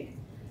it take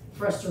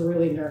for us to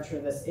really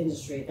nurture this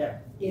industry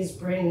that is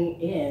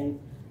bringing in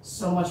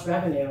so much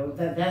revenue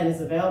that then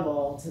is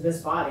available to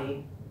this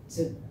body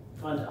to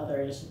fund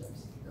other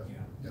initiatives.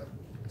 Yeah.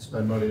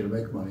 Spend money to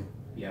make money.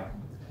 Yeah.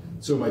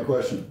 So my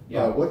question,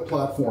 Yeah. What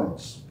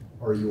platforms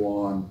are you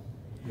on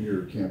in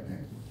your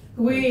campaign?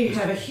 We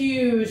have a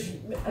huge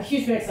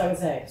mix, I would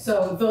say.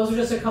 So those are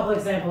just a couple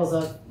examples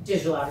of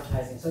digital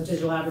advertising. So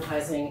digital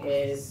advertising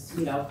is,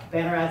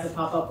 banner ads that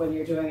pop up when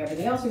you're doing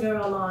everything else you're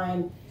doing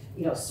online.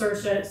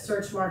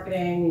 Search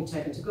marketing. You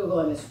type into Google,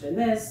 I'm interested in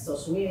this.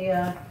 Social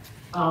media.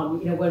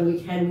 When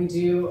we can, we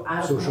do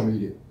Social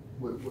media.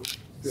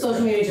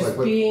 Social media just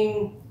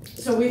being.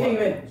 So we think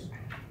of it.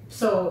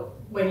 So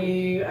when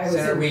you, I would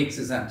Senator say, Weeks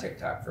is on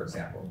TikTok, for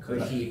example.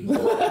 Could he?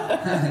 So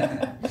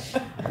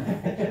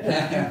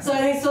I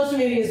think social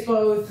media is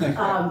both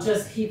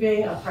just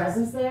keeping a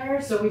presence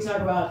there. So we talk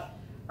about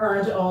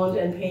earned, owned,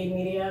 and paid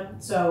media.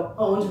 So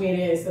owned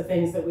media is the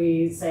things that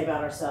we say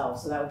about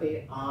ourselves. So that would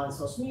be on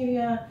social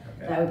media,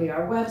 that would be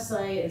our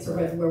website, and so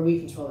forth, where we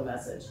control the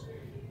message.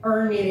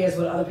 Earned media is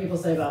what other people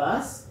say about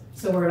us.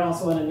 So we're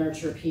also want to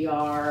nurture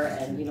PR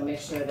and make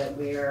sure that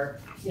we're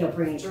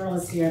bringing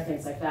journalists here and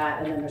things like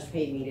that. And then there's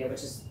paid media,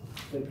 which is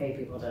we pay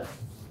people to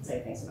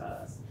say things about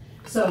us.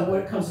 So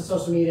when it comes to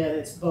social media,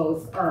 it's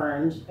both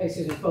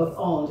both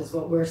owned is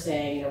what we're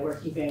saying. We're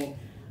keeping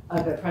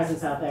a good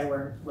presence out there.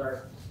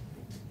 We're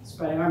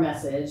spreading our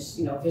message,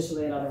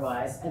 visually and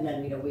otherwise, and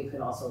then we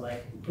could also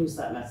boost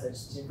that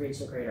message to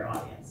reach a greater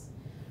audience.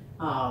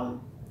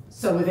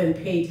 So within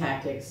paid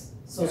tactics,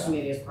 social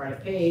media is part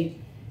of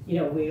paid.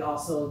 We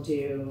also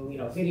do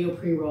video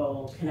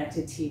pre-roll,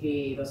 connected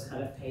TV, those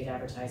kind of paid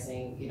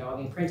advertising.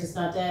 Print is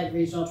not dead,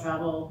 regional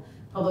travel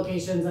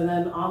publications, and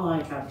then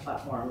online travel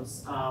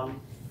platforms.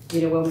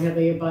 When we have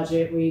a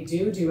budget, we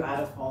do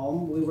out of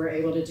home. We were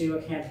able to do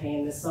a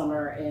campaign this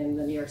summer in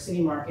the New York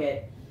City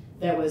market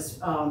that was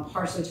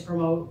partially to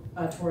promote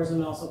tourism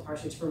and also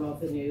partially to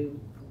promote the new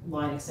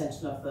line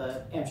extension of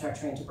the Amtrak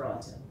train to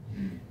Burlington.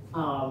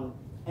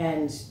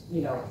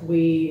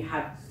 We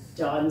have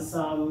done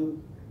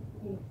some.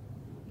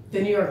 The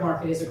New York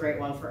market is a great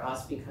one for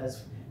us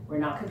because we're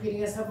not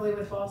competing as heavily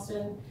with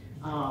Boston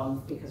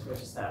because we're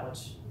just that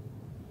much.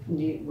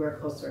 We're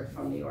closer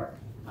from New York,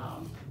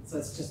 so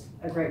it's just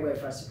a great way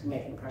for us to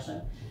make an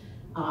impression.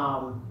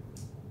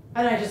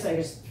 And I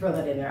just throw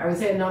that in there. I would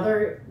say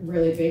another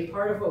really big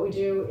part of what we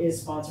do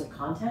is sponsored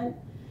content.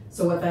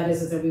 So what that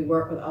is that we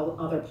work with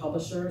other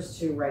publishers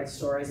to write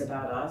stories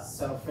about us.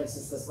 So for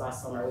instance, this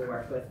last summer we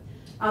worked with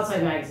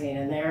Outside Magazine,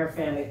 and their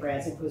family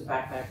brands includes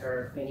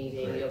Backpacker, Clean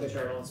Eating, Yoga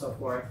Journal, and so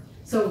forth.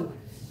 So,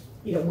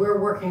 we're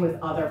working with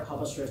other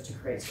publishers to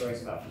create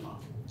stories about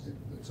Vermont.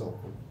 That's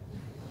helpful.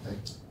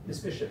 Thanks. Ms.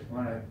 Bishop,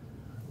 want to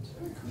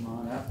come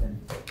on up and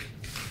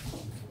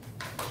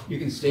you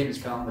can stay,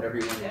 Ms. Collin, whatever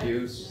you want to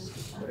do,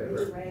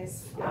 whatever.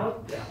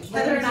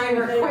 Heather and I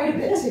work quite a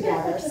bit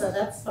together, so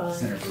that's fine.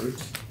 Senator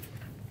Bruce.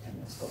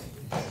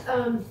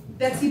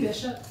 Betsy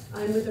Bishop,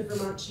 I'm with the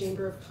Vermont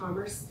Chamber of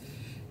Commerce.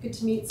 Good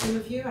to meet some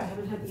of you. I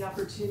haven't had the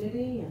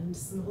opportunity, and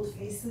some old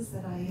faces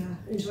that I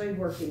enjoy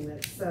working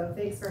with, so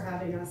thanks for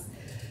having us.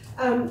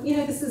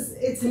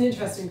 It's an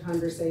interesting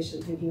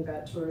conversation, thinking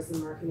about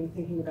tourism marketing,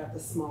 thinking about the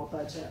small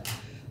budget.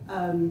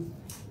 I'm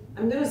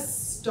going to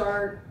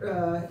start,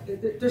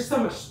 there's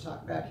so much to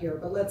talk about here,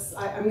 but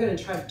I'm going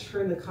to try to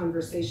turn the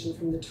conversation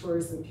from the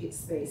tourism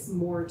space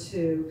more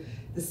to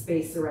the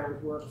space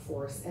around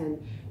workforce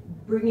and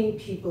bringing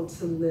people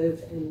to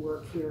live and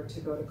work here, to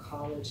go to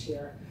college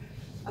here.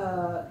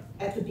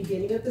 At the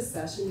beginning of the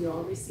session, you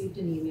all received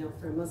an email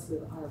from us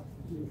with our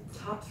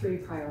top 3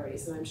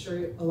 priorities, and I'm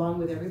sure along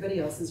with everybody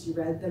else's, you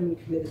read them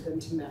and committed them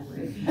to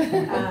memory.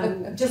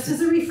 Just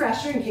as a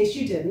refresher, in case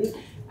you didn't,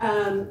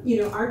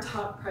 our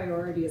top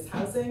priority is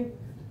housing,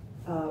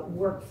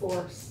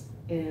 workforce,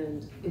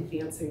 and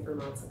advancing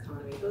Vermont's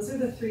economy. Those are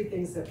the 3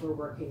 things that we're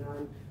working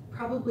on,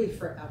 probably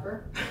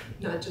forever,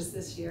 not just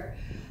this year.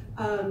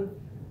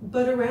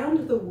 But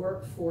around the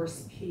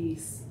workforce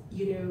piece,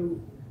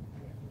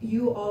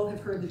 you all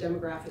have heard the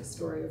demographic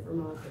story of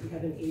Vermont, that we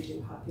have an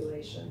aging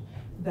population,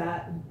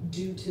 that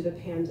due to the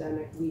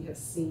pandemic, we have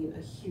seen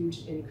a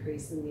huge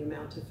increase in the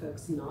amount of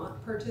folks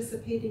not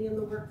participating in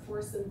the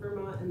workforce in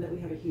Vermont, and that we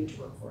have a huge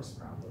workforce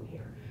problem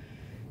here.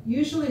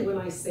 Usually when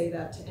I say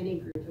that to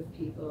any group of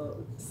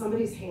people,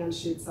 somebody's hand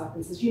shoots up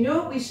and says, you know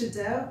what we should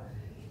do?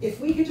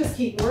 If we could just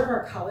keep more of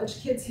our college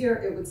kids here,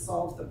 it would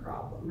solve the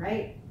problem,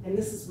 right? And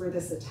this is where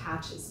this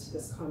attaches to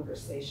this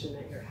conversation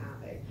that you're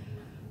having.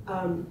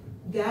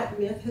 That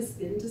myth has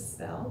been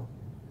dispelled.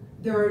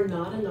 There are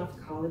not enough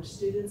college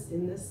students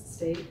in this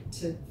state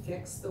to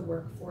fix the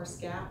workforce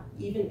gap,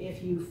 even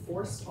if you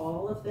forced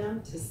all of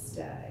them to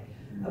stay.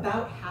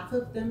 About half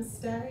of them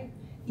stay.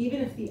 Even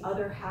if the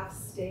other half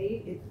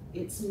stay,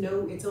 it's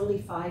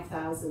only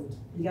 5,000.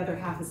 The other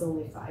half is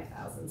only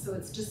 5,000. So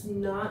it's just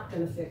not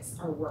going to fix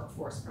our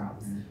workforce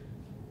problems.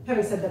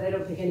 Having said that, I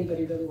don't think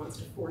anybody really wants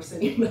to force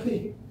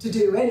anybody to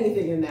do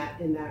anything in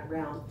that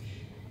realm.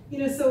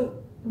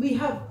 So we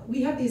have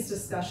these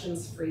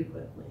discussions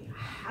frequently.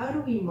 How do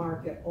we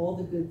market all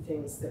the good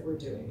things that we're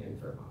doing in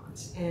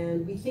Vermont?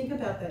 And we think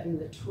about that in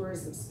the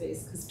tourism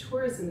space, because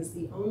tourism is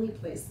the only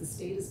place the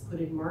state is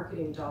putting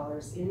marketing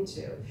dollars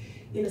into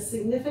in a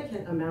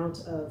significant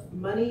amount of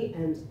money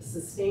and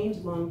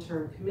sustained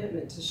long-term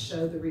commitment to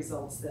show the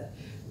results that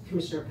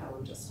Commissioner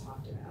Pelham just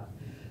talked about.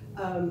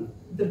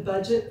 The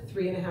budget,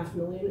 $3.5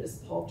 million, is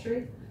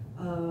paltry.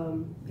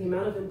 The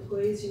amount of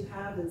employees you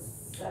have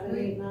is 7,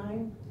 8,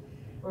 9?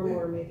 Or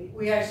more, maybe.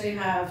 We actually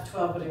have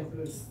 12, but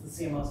includes the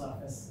CMO's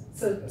office.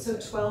 So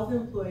 12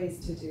 employees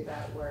to do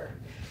that work.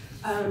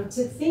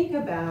 To think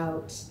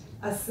about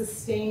a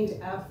sustained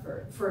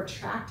effort for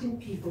attracting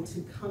people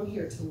to come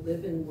here to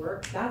live and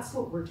work, that's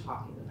what we're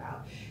talking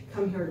about.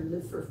 Come here to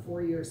live for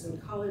 4 years in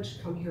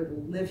college, come here to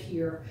live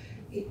here,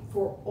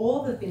 for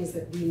all the things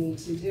that we need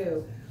to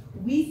do.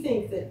 We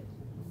think that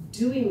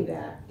doing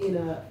that in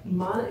a,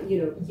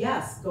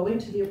 yes, going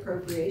to the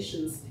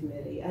appropriations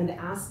committee and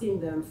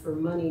asking them for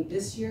money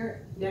this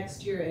year,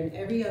 next year, and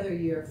every other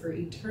year for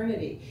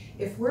eternity.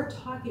 If we're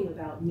talking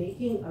about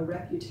making a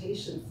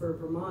reputation for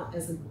Vermont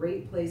as a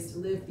great place to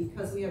live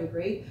because we have a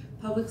great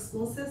public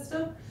school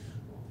system,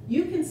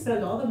 you can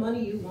spend all the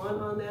money you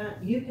want on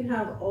that, you can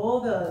have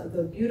all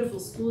the beautiful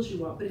schools you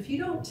want, but if you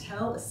don't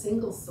tell a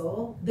single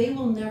soul, they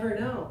will never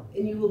know.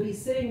 And you will be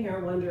sitting here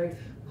wondering,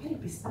 why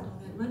did we spend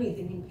all that money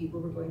thinking people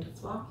were going to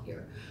flock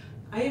here?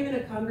 I am in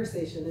a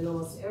conversation in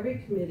almost every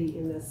committee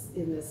in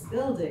this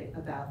building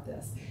about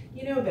this.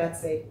 You know,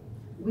 Betsy,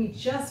 we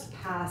just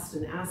passed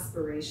an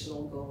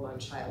aspirational goal on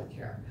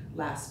childcare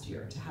last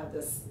year to have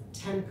this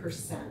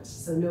 10%,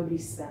 so nobody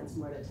spends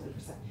more than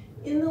 10%.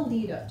 In the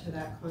lead up to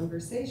that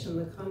conversation,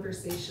 the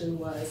conversation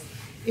was,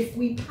 if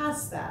we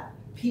pass that,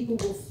 people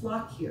will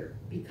flock here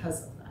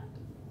because of that.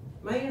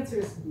 My answer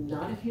is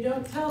not if you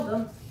don't tell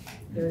them,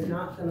 they're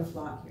not gonna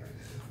flock here.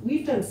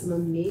 We've done some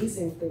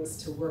amazing things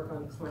to work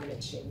on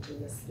climate change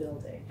in this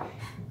building.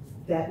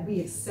 That we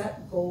have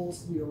set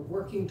goals, we are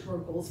working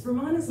toward goals.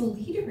 Vermont is a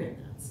leader in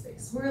that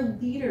space. We're a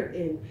leader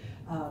in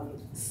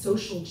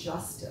social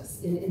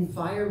justice, in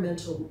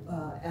environmental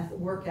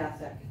work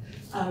ethic.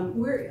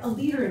 We're a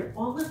leader in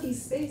all of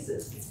these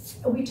spaces.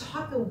 We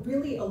talk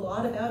really a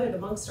lot about it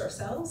amongst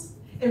ourselves,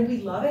 and we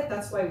love it,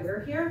 that's why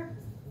we're here.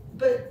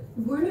 But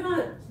we're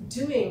not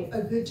doing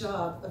a good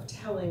job of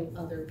telling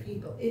other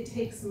people. It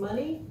takes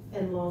money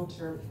and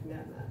long-term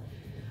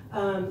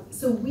commitment.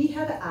 So we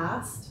have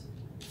asked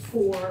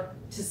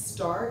to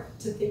start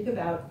to think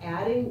about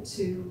adding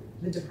to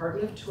the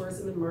Department of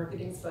Tourism and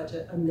Marketing's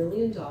budget $1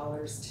 million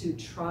to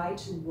try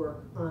to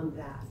work on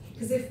that.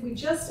 Because if we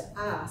just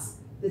ask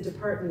the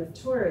Department of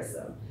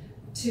Tourism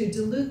to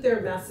dilute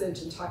their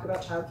message and talk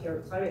about childcare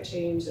and climate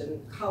change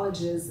and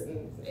colleges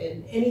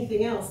and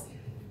anything else,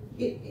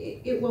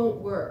 it won't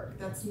work.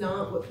 That's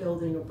not what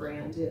building a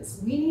brand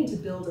is. We need to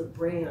build a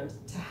brand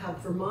to have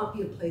Vermont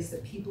be a place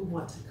that people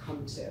want to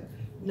come to.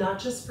 Not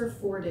just for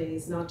 4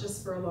 days, not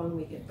just for a long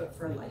weekend, but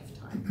for a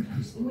lifetime.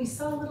 And we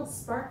saw a little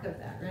spark of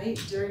that, right?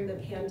 During the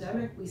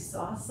pandemic, we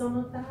saw some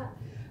of that.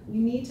 We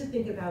need to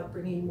think about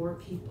bringing more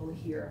people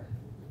here.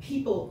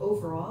 People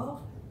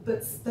overall,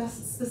 but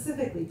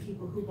specifically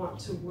people who want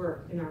to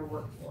work in our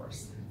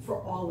workforce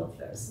for all of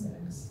those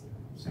things.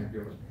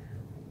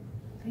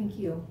 Thank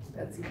you,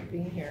 Betsy, for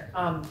being here.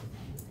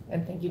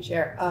 And thank you,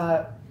 Chair.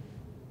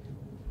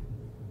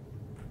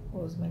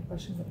 What was my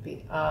question going to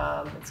be?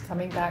 It's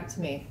coming back to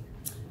me.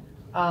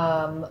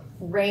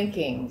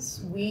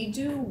 Rankings. We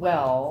do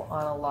well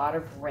on a lot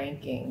of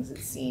rankings, it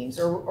seems,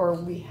 or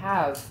we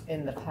have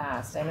in the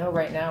past. I know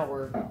right now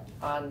we're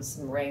on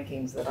some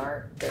rankings that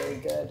aren't very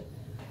good.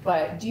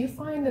 But do you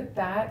find that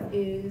that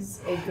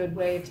is a good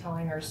way of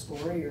telling our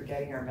story or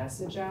getting our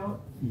message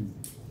out?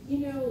 You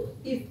know,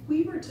 if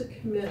we were to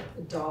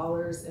commit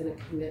dollars and a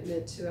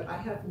commitment to it, I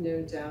have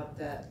no doubt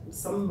that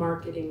some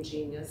marketing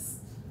genius,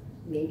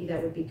 maybe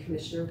that would be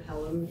Commissioner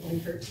Pelham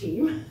and her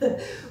team,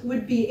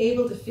 would be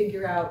able to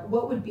figure out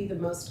what would be the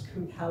most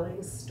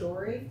compelling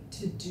story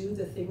to do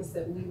the things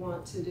that we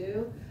want to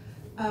do.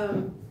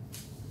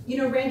 You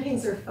know,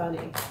 rankings are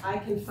funny. I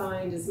can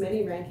find as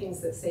many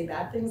rankings that say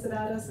bad things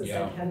about us as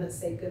I can that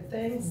say good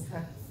things.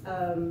 Okay.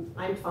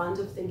 I'm fond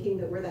of thinking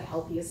that we're the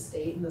healthiest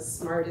state and the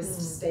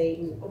smartest state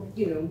and,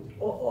 you know,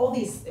 all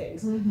these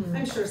things.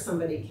 I'm sure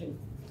somebody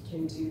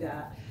can do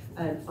that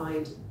and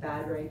find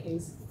bad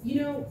rankings.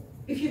 You know,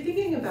 if you're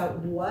thinking about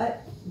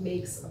what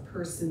makes a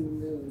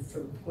person move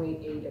from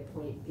point A to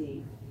point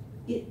B,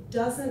 it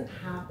doesn't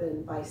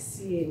happen by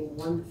seeing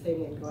one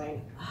thing and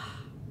going,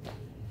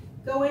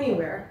 go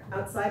anywhere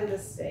outside of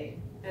this state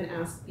and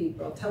ask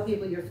people, tell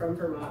people you're from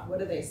Vermont, what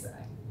do they say?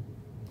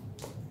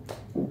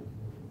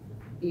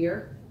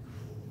 Beer,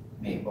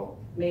 maple,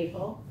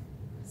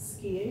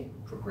 skiing,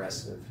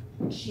 Progressive.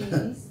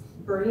 cheese,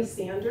 Bernie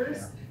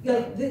Sanders.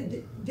 Like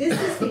this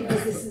is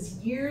because this is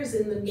years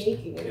in the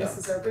making and this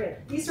is our brand.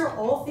 These are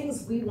all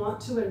things we want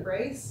to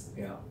embrace.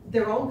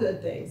 They're all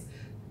good things.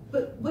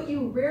 But what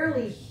you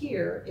rarely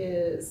hear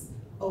is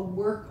a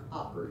work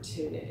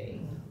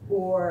opportunity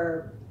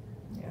or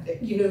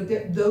you know,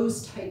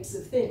 those types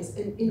of things.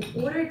 And in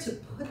order to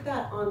put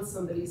that on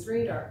somebody's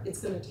radar,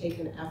 it's going to take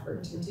an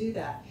effort to do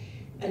that.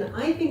 And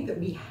I think that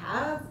we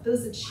have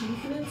those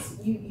achievements.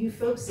 You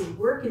folks who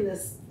work in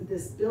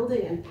this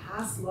building and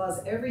pass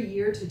laws every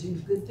year to do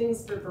good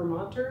things for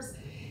Vermonters.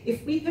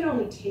 If we could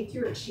only take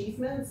your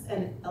achievements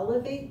and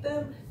elevate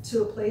them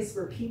to a place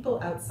where people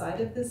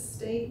outside of this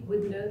state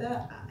would know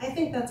that, I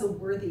think that's a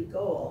worthy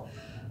goal.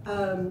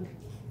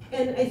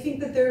 And I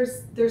think that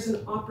there's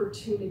an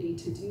opportunity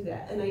to do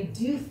that. And I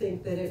do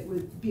think that it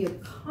would be a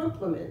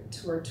compliment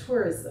to our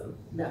tourism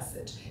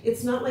message.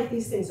 It's not like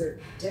these things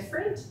are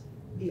different.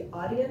 The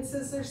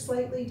audiences are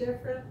slightly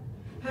different.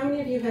 How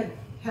many of you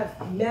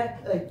have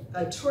met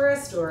a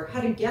tourist or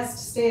had a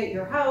guest stay at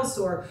your house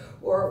or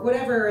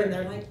whatever, and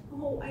they're like,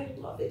 oh, I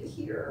love it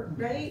here,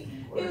 right?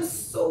 It was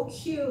so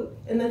cute.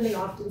 And then they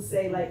often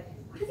say, like,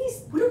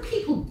 what do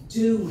people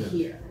do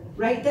here,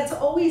 right? That's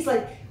always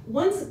like,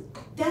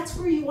 that's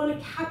where you want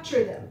to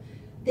capture them.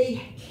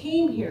 They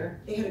came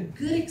here, they had a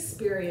good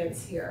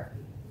experience here.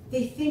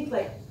 They think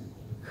like,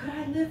 could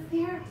I live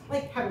there?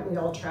 Like, haven't we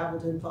all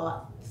traveled and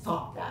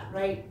thought that,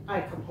 right?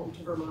 I come home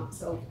to Vermont,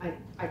 so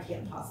I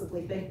can't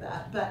possibly think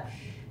that. But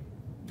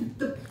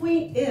the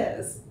point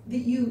is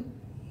that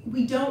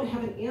we don't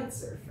have an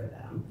answer for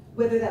them,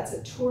 whether that's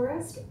a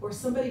tourist or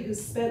somebody who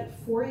spent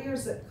 4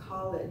 years at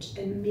college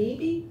and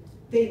maybe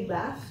they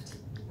left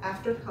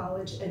after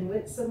college and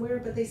went somewhere,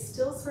 but they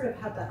still sort of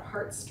have that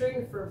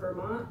heartstring for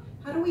Vermont.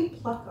 How do we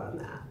pluck on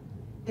that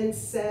and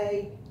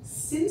say,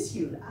 since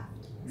you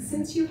left,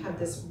 since you have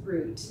this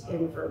route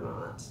in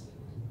Vermont,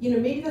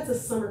 maybe that's a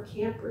summer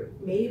camp route,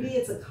 maybe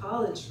it's a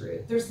college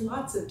route. There's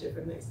lots of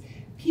different things.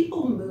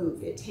 People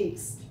move, it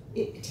takes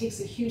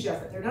a huge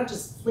effort. They're not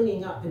just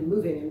flinging up and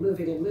moving and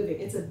moving and moving.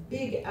 It's a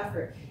big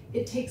effort.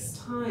 It takes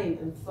time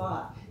and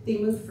thought. They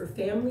move for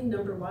family,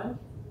 number one,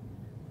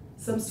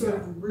 some sort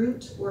of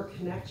root or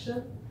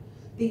connection.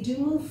 They do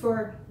move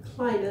for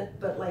climate,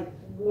 but like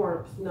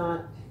warmth,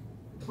 not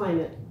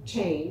climate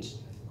change,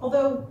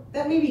 although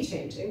that may be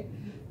changing.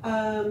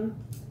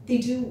 They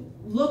do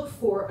look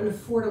for an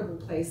affordable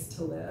place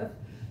to live,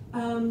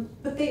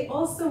 but they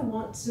also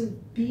want to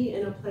be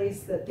in a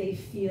place that they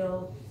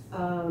feel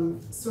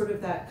sort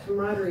of that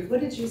camaraderie.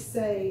 What did you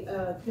say,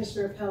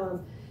 Commissioner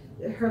Pelham?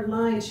 Her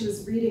line, she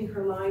was reading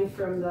her line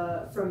from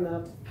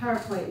the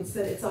PowerPoint and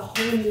said it's a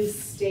whole new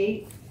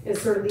state. It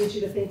sort of leads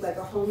you to think like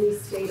a whole new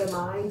state of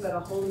mind, but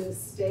a whole new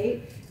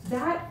state.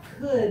 That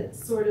could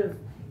sort of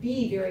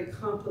be very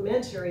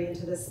complementary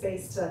into this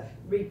space to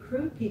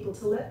recruit people,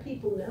 to let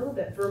people know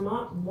that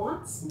Vermont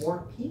wants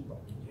more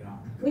people. Yeah.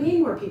 We need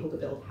more people to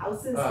build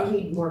houses, we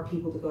need more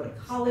people to go to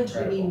college,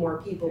 we need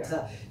more people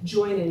to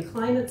join in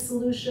climate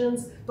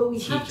solutions, but we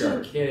have to- Teach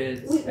our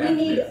kids. We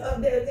need,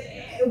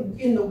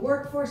 in the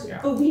workforce,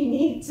 but we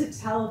need to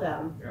tell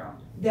them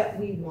that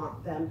we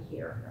want them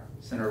here.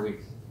 Senator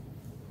Weeks.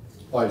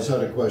 I just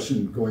had a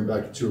question going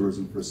back to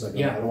tourism for a second.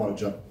 Yeah. I don't want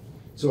to jump.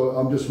 So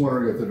I'm just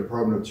wondering if the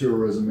Department of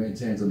Tourism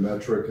maintains a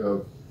metric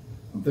of,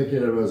 I'm thinking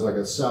of it as like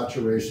a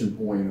saturation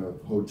point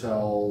of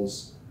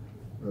hotels,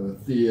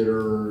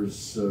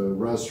 theaters,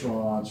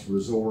 restaurants,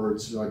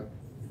 resorts. Like,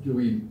 do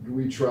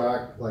we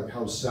track like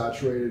how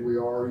saturated we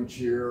are each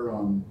year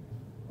on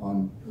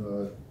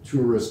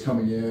tourists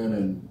coming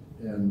in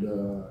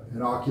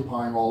and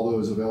occupying all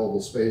those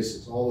available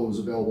spaces, all those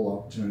available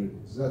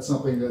opportunities? Is that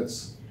something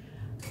that's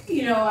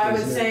I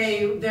would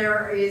say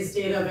there is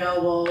data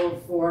available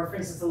for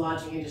instance, the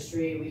lodging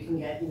industry. We can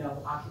get,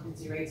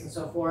 occupancy rates and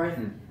so forth.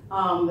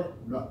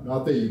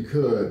 not that you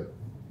could,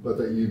 but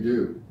that you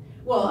do?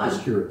 Well, I'm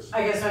just curious.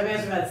 I guess I'm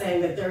answering that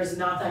saying that there's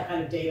not that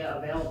kind of data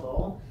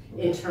available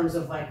in terms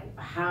of like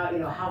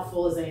how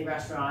full is any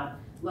restaurant,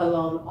 let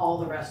alone all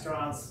the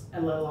restaurants,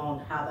 and let alone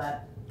how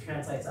that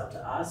translates up to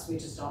us. We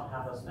just don't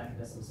have those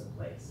mechanisms in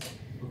place.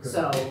 Okay.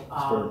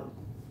 So,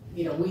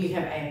 we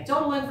have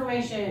anecdotal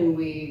information.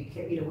 We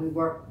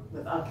work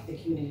with up the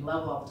community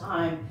level all the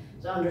time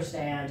to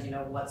understand,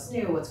 what's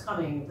new, what's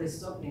coming,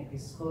 places opening,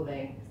 places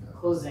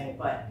closing.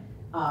 But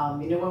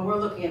when we're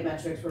looking at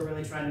metrics, we're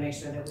really trying to make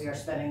sure that we are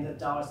spending the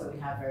dollars that we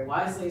have very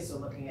wisely. So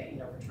looking at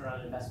return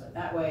on investment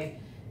that way.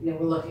 We're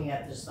looking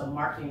at just the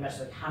marketing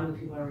metric, like how many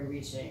people are we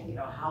reaching?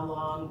 How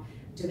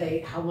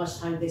much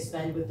time do they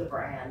spend with the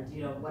brand?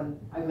 When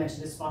I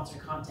mentioned the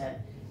sponsored content,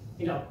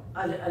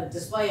 a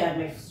display ad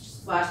may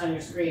flash on your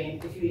screen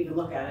if you even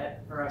look at it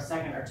for a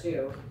second or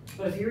two.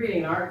 But if you're reading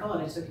an article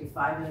and it took you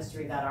 5 minutes to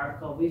read that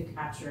article, we've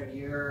captured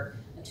your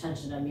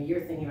attention. I mean, you're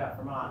thinking about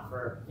Vermont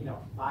for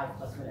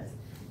 5+ minutes.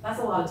 That's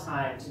a lot of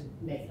time to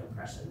make an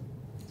impression.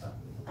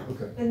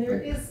 Okay. And there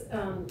is,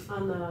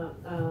 on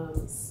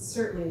the,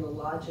 certainly in the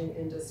lodging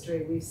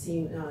industry, we've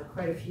seen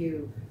quite a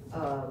few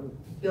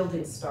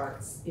building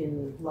starts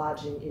in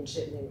lodging in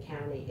Chittenden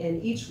County.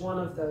 And each one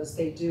of those,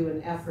 they do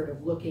an effort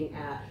of looking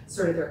at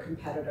sort of their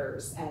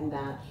competitors and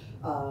that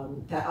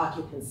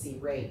occupancy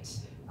rate.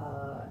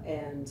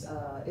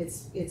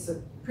 It's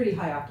a pretty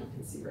high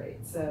occupancy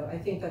rate. So I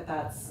think that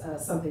that's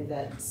something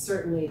that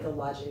certainly the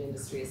lodging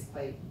industry is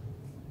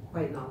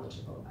quite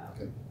knowledgeable about.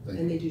 Okay, thank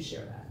and you. they do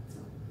share that.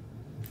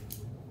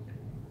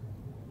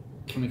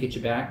 Can we get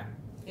you back?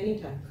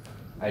 Anytime.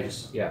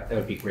 That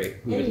would be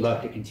great. We would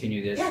love to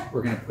continue this. Yeah.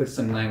 We're gonna put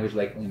some language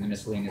like in the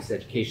miscellaneous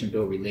education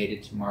bill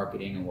related to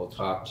marketing, and we'll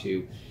talk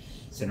to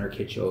Senator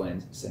Kitchell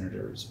and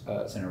Senator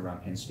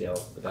Ron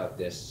Hinsdale about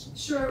this.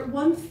 Sure.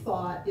 One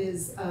thought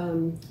is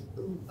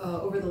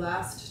over the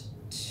last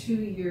 2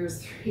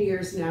 years, 3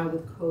 years now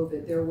with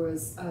COVID, there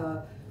was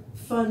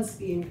funds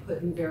being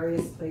put in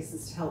various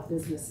places to help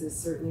businesses,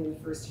 certainly in the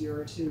first year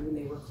or two when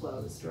they were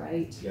closed,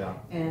 right? Yeah.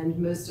 And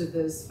most of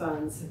those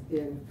funds have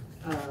been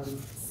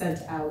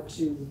sent out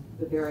to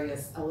the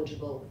various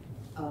eligible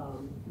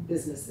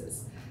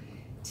businesses.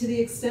 To the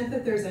extent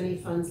that there's any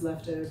funds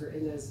left over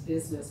in those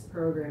business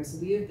programs,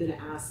 we have been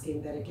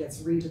asking that it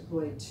gets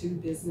redeployed to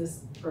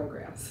business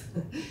programs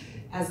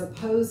as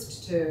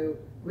opposed to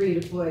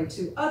redeployed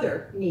to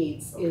other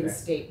needs in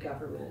state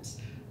government.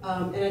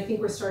 And I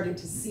think we're starting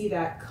to see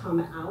that come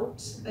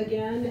out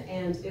again,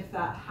 and if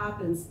that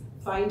happens,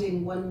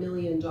 finding $1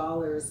 million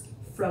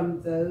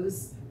from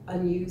those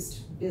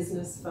unused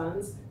business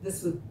funds,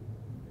 this would,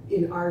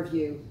 in our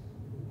view,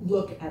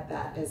 look at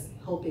that as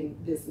helping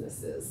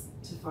businesses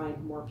to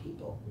find more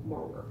people,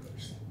 more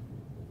workers.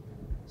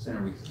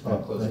 Senator, we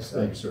close this.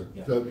 Thanks, sir.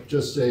 Yeah.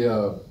 Just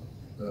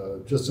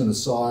an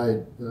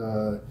aside,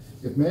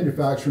 if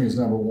manufacturing is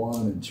number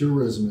one and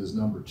tourism is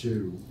number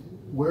two,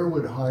 where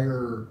would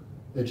higher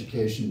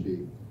education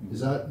be?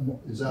 Is that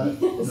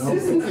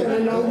Susan's gonna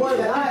know more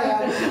than I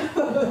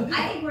am.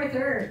 I think we're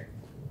third.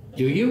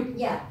 Do you?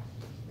 Yeah,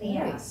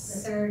 yeah, the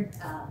Nice. third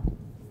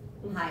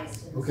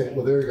highest in the Okay, state.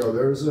 well, there you go.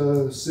 There's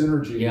a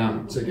synergy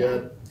Yeah. to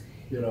get,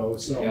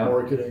 some Yeah.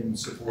 marketing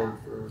support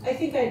for. I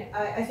think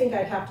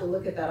I'd have to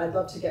look at that. I'd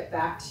love to get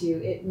back to you.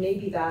 It may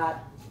be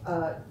that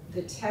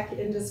the tech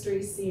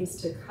industry seems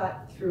to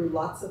cut through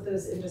lots of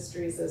those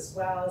industries as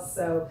well.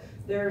 So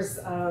there's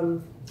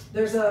a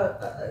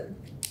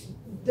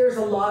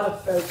lot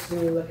of folks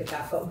when you look at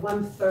that, but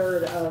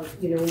 1/3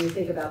 of, when you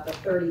think about the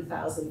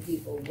 30,000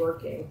 people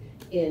working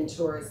in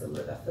tourism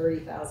or the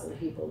 30,000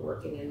 people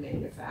working in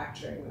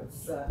manufacturing,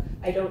 that's,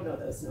 I don't know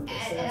those numbers.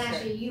 so And that's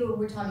actually, you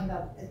were talking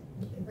about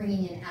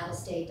bringing in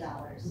out-of-state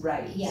dollars.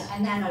 Right. Yeah,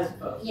 and that was,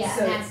 yeah,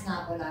 So- and that's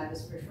not what I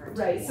was referring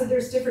to. Right, so yeah.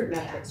 there's different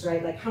metrics,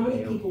 right? Like how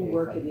many Yeah, people okay.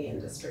 work in the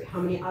industry,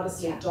 how many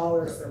out-of-state Yeah.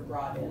 dollars are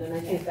brought in, and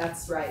I think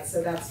that's right,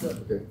 so that's what,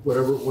 Okay,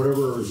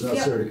 whatever is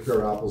necessary to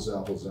compare apples to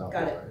apples out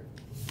Got there, it.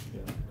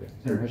 right?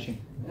 Senator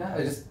Hushy? Yeah,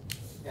 I just,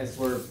 as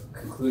we're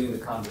concluding the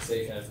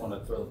conversation, I just want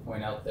to throw the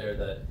point out there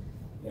that,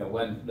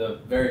 when the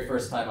very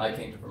first time I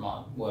came to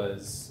Vermont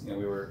was,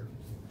 we were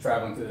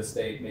traveling through the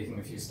state, making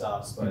a few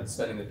stops, but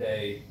spending the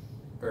day,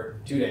 or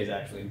 2 days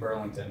actually, in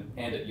Burlington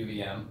and at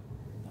UVM,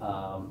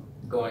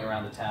 going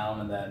around the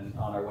town, and then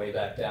on our way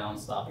back down,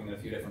 stopping in a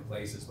few different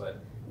places.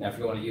 But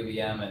after going to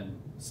UVM and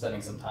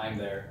spending some time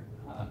there,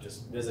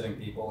 just visiting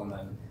people and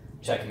then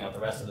checking out the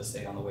rest of the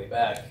state on the way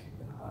back,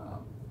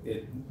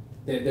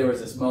 there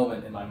was this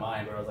moment in my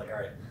mind where I was like, all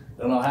right,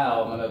 I don't know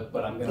how,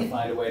 but I'm gonna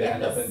find a way to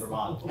end up in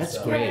Vermont. That's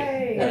So- great.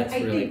 Yay. That's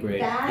And really I think great.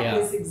 that Yeah.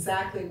 is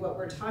exactly what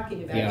we're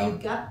talking about. Yeah. You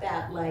got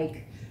that,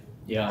 like,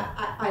 Yeah.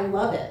 I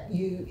love it.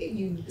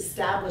 You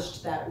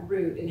established that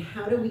route, and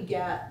how do we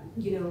get,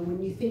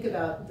 when you think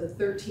about the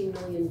 13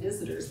 million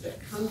visitors that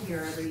come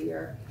here every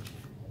year,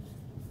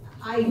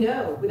 I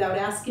know, without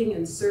asking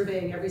and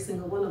surveying every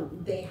single one of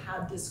them, they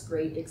had this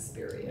great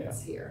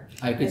experience here.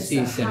 I could And see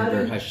so how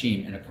Senator do-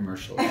 Hashim in a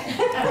commercial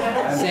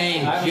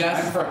saying I'm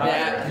just for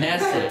that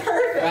message.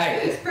 Perfect,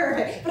 Right.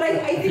 perfect. But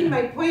I think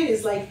my point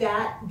is like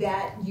that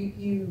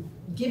you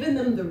given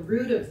them the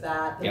root of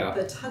that, Yeah.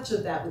 the touch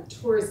of that with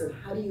tourism,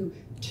 how do you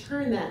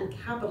turn that and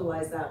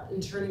capitalize that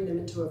and turning them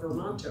into a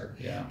Vermonter?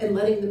 Yeah. And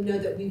letting them know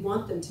that we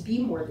want them to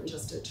be more than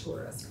just a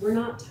tourist. We're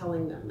not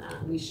telling them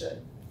that, we should.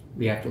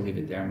 We have to leave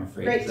it there, I'm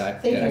afraid. Great. 'Cause I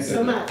Thank gotta you go so to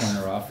the much.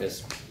 corner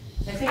office.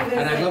 I think And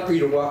I'd that's love for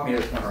you to walk me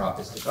to the corner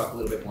office to talk a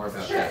little bit more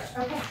about sure, that.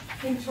 okay. I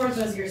think towards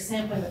as you're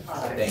sampling the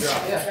product. Thanks.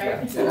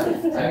 Right?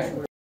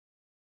 Yeah.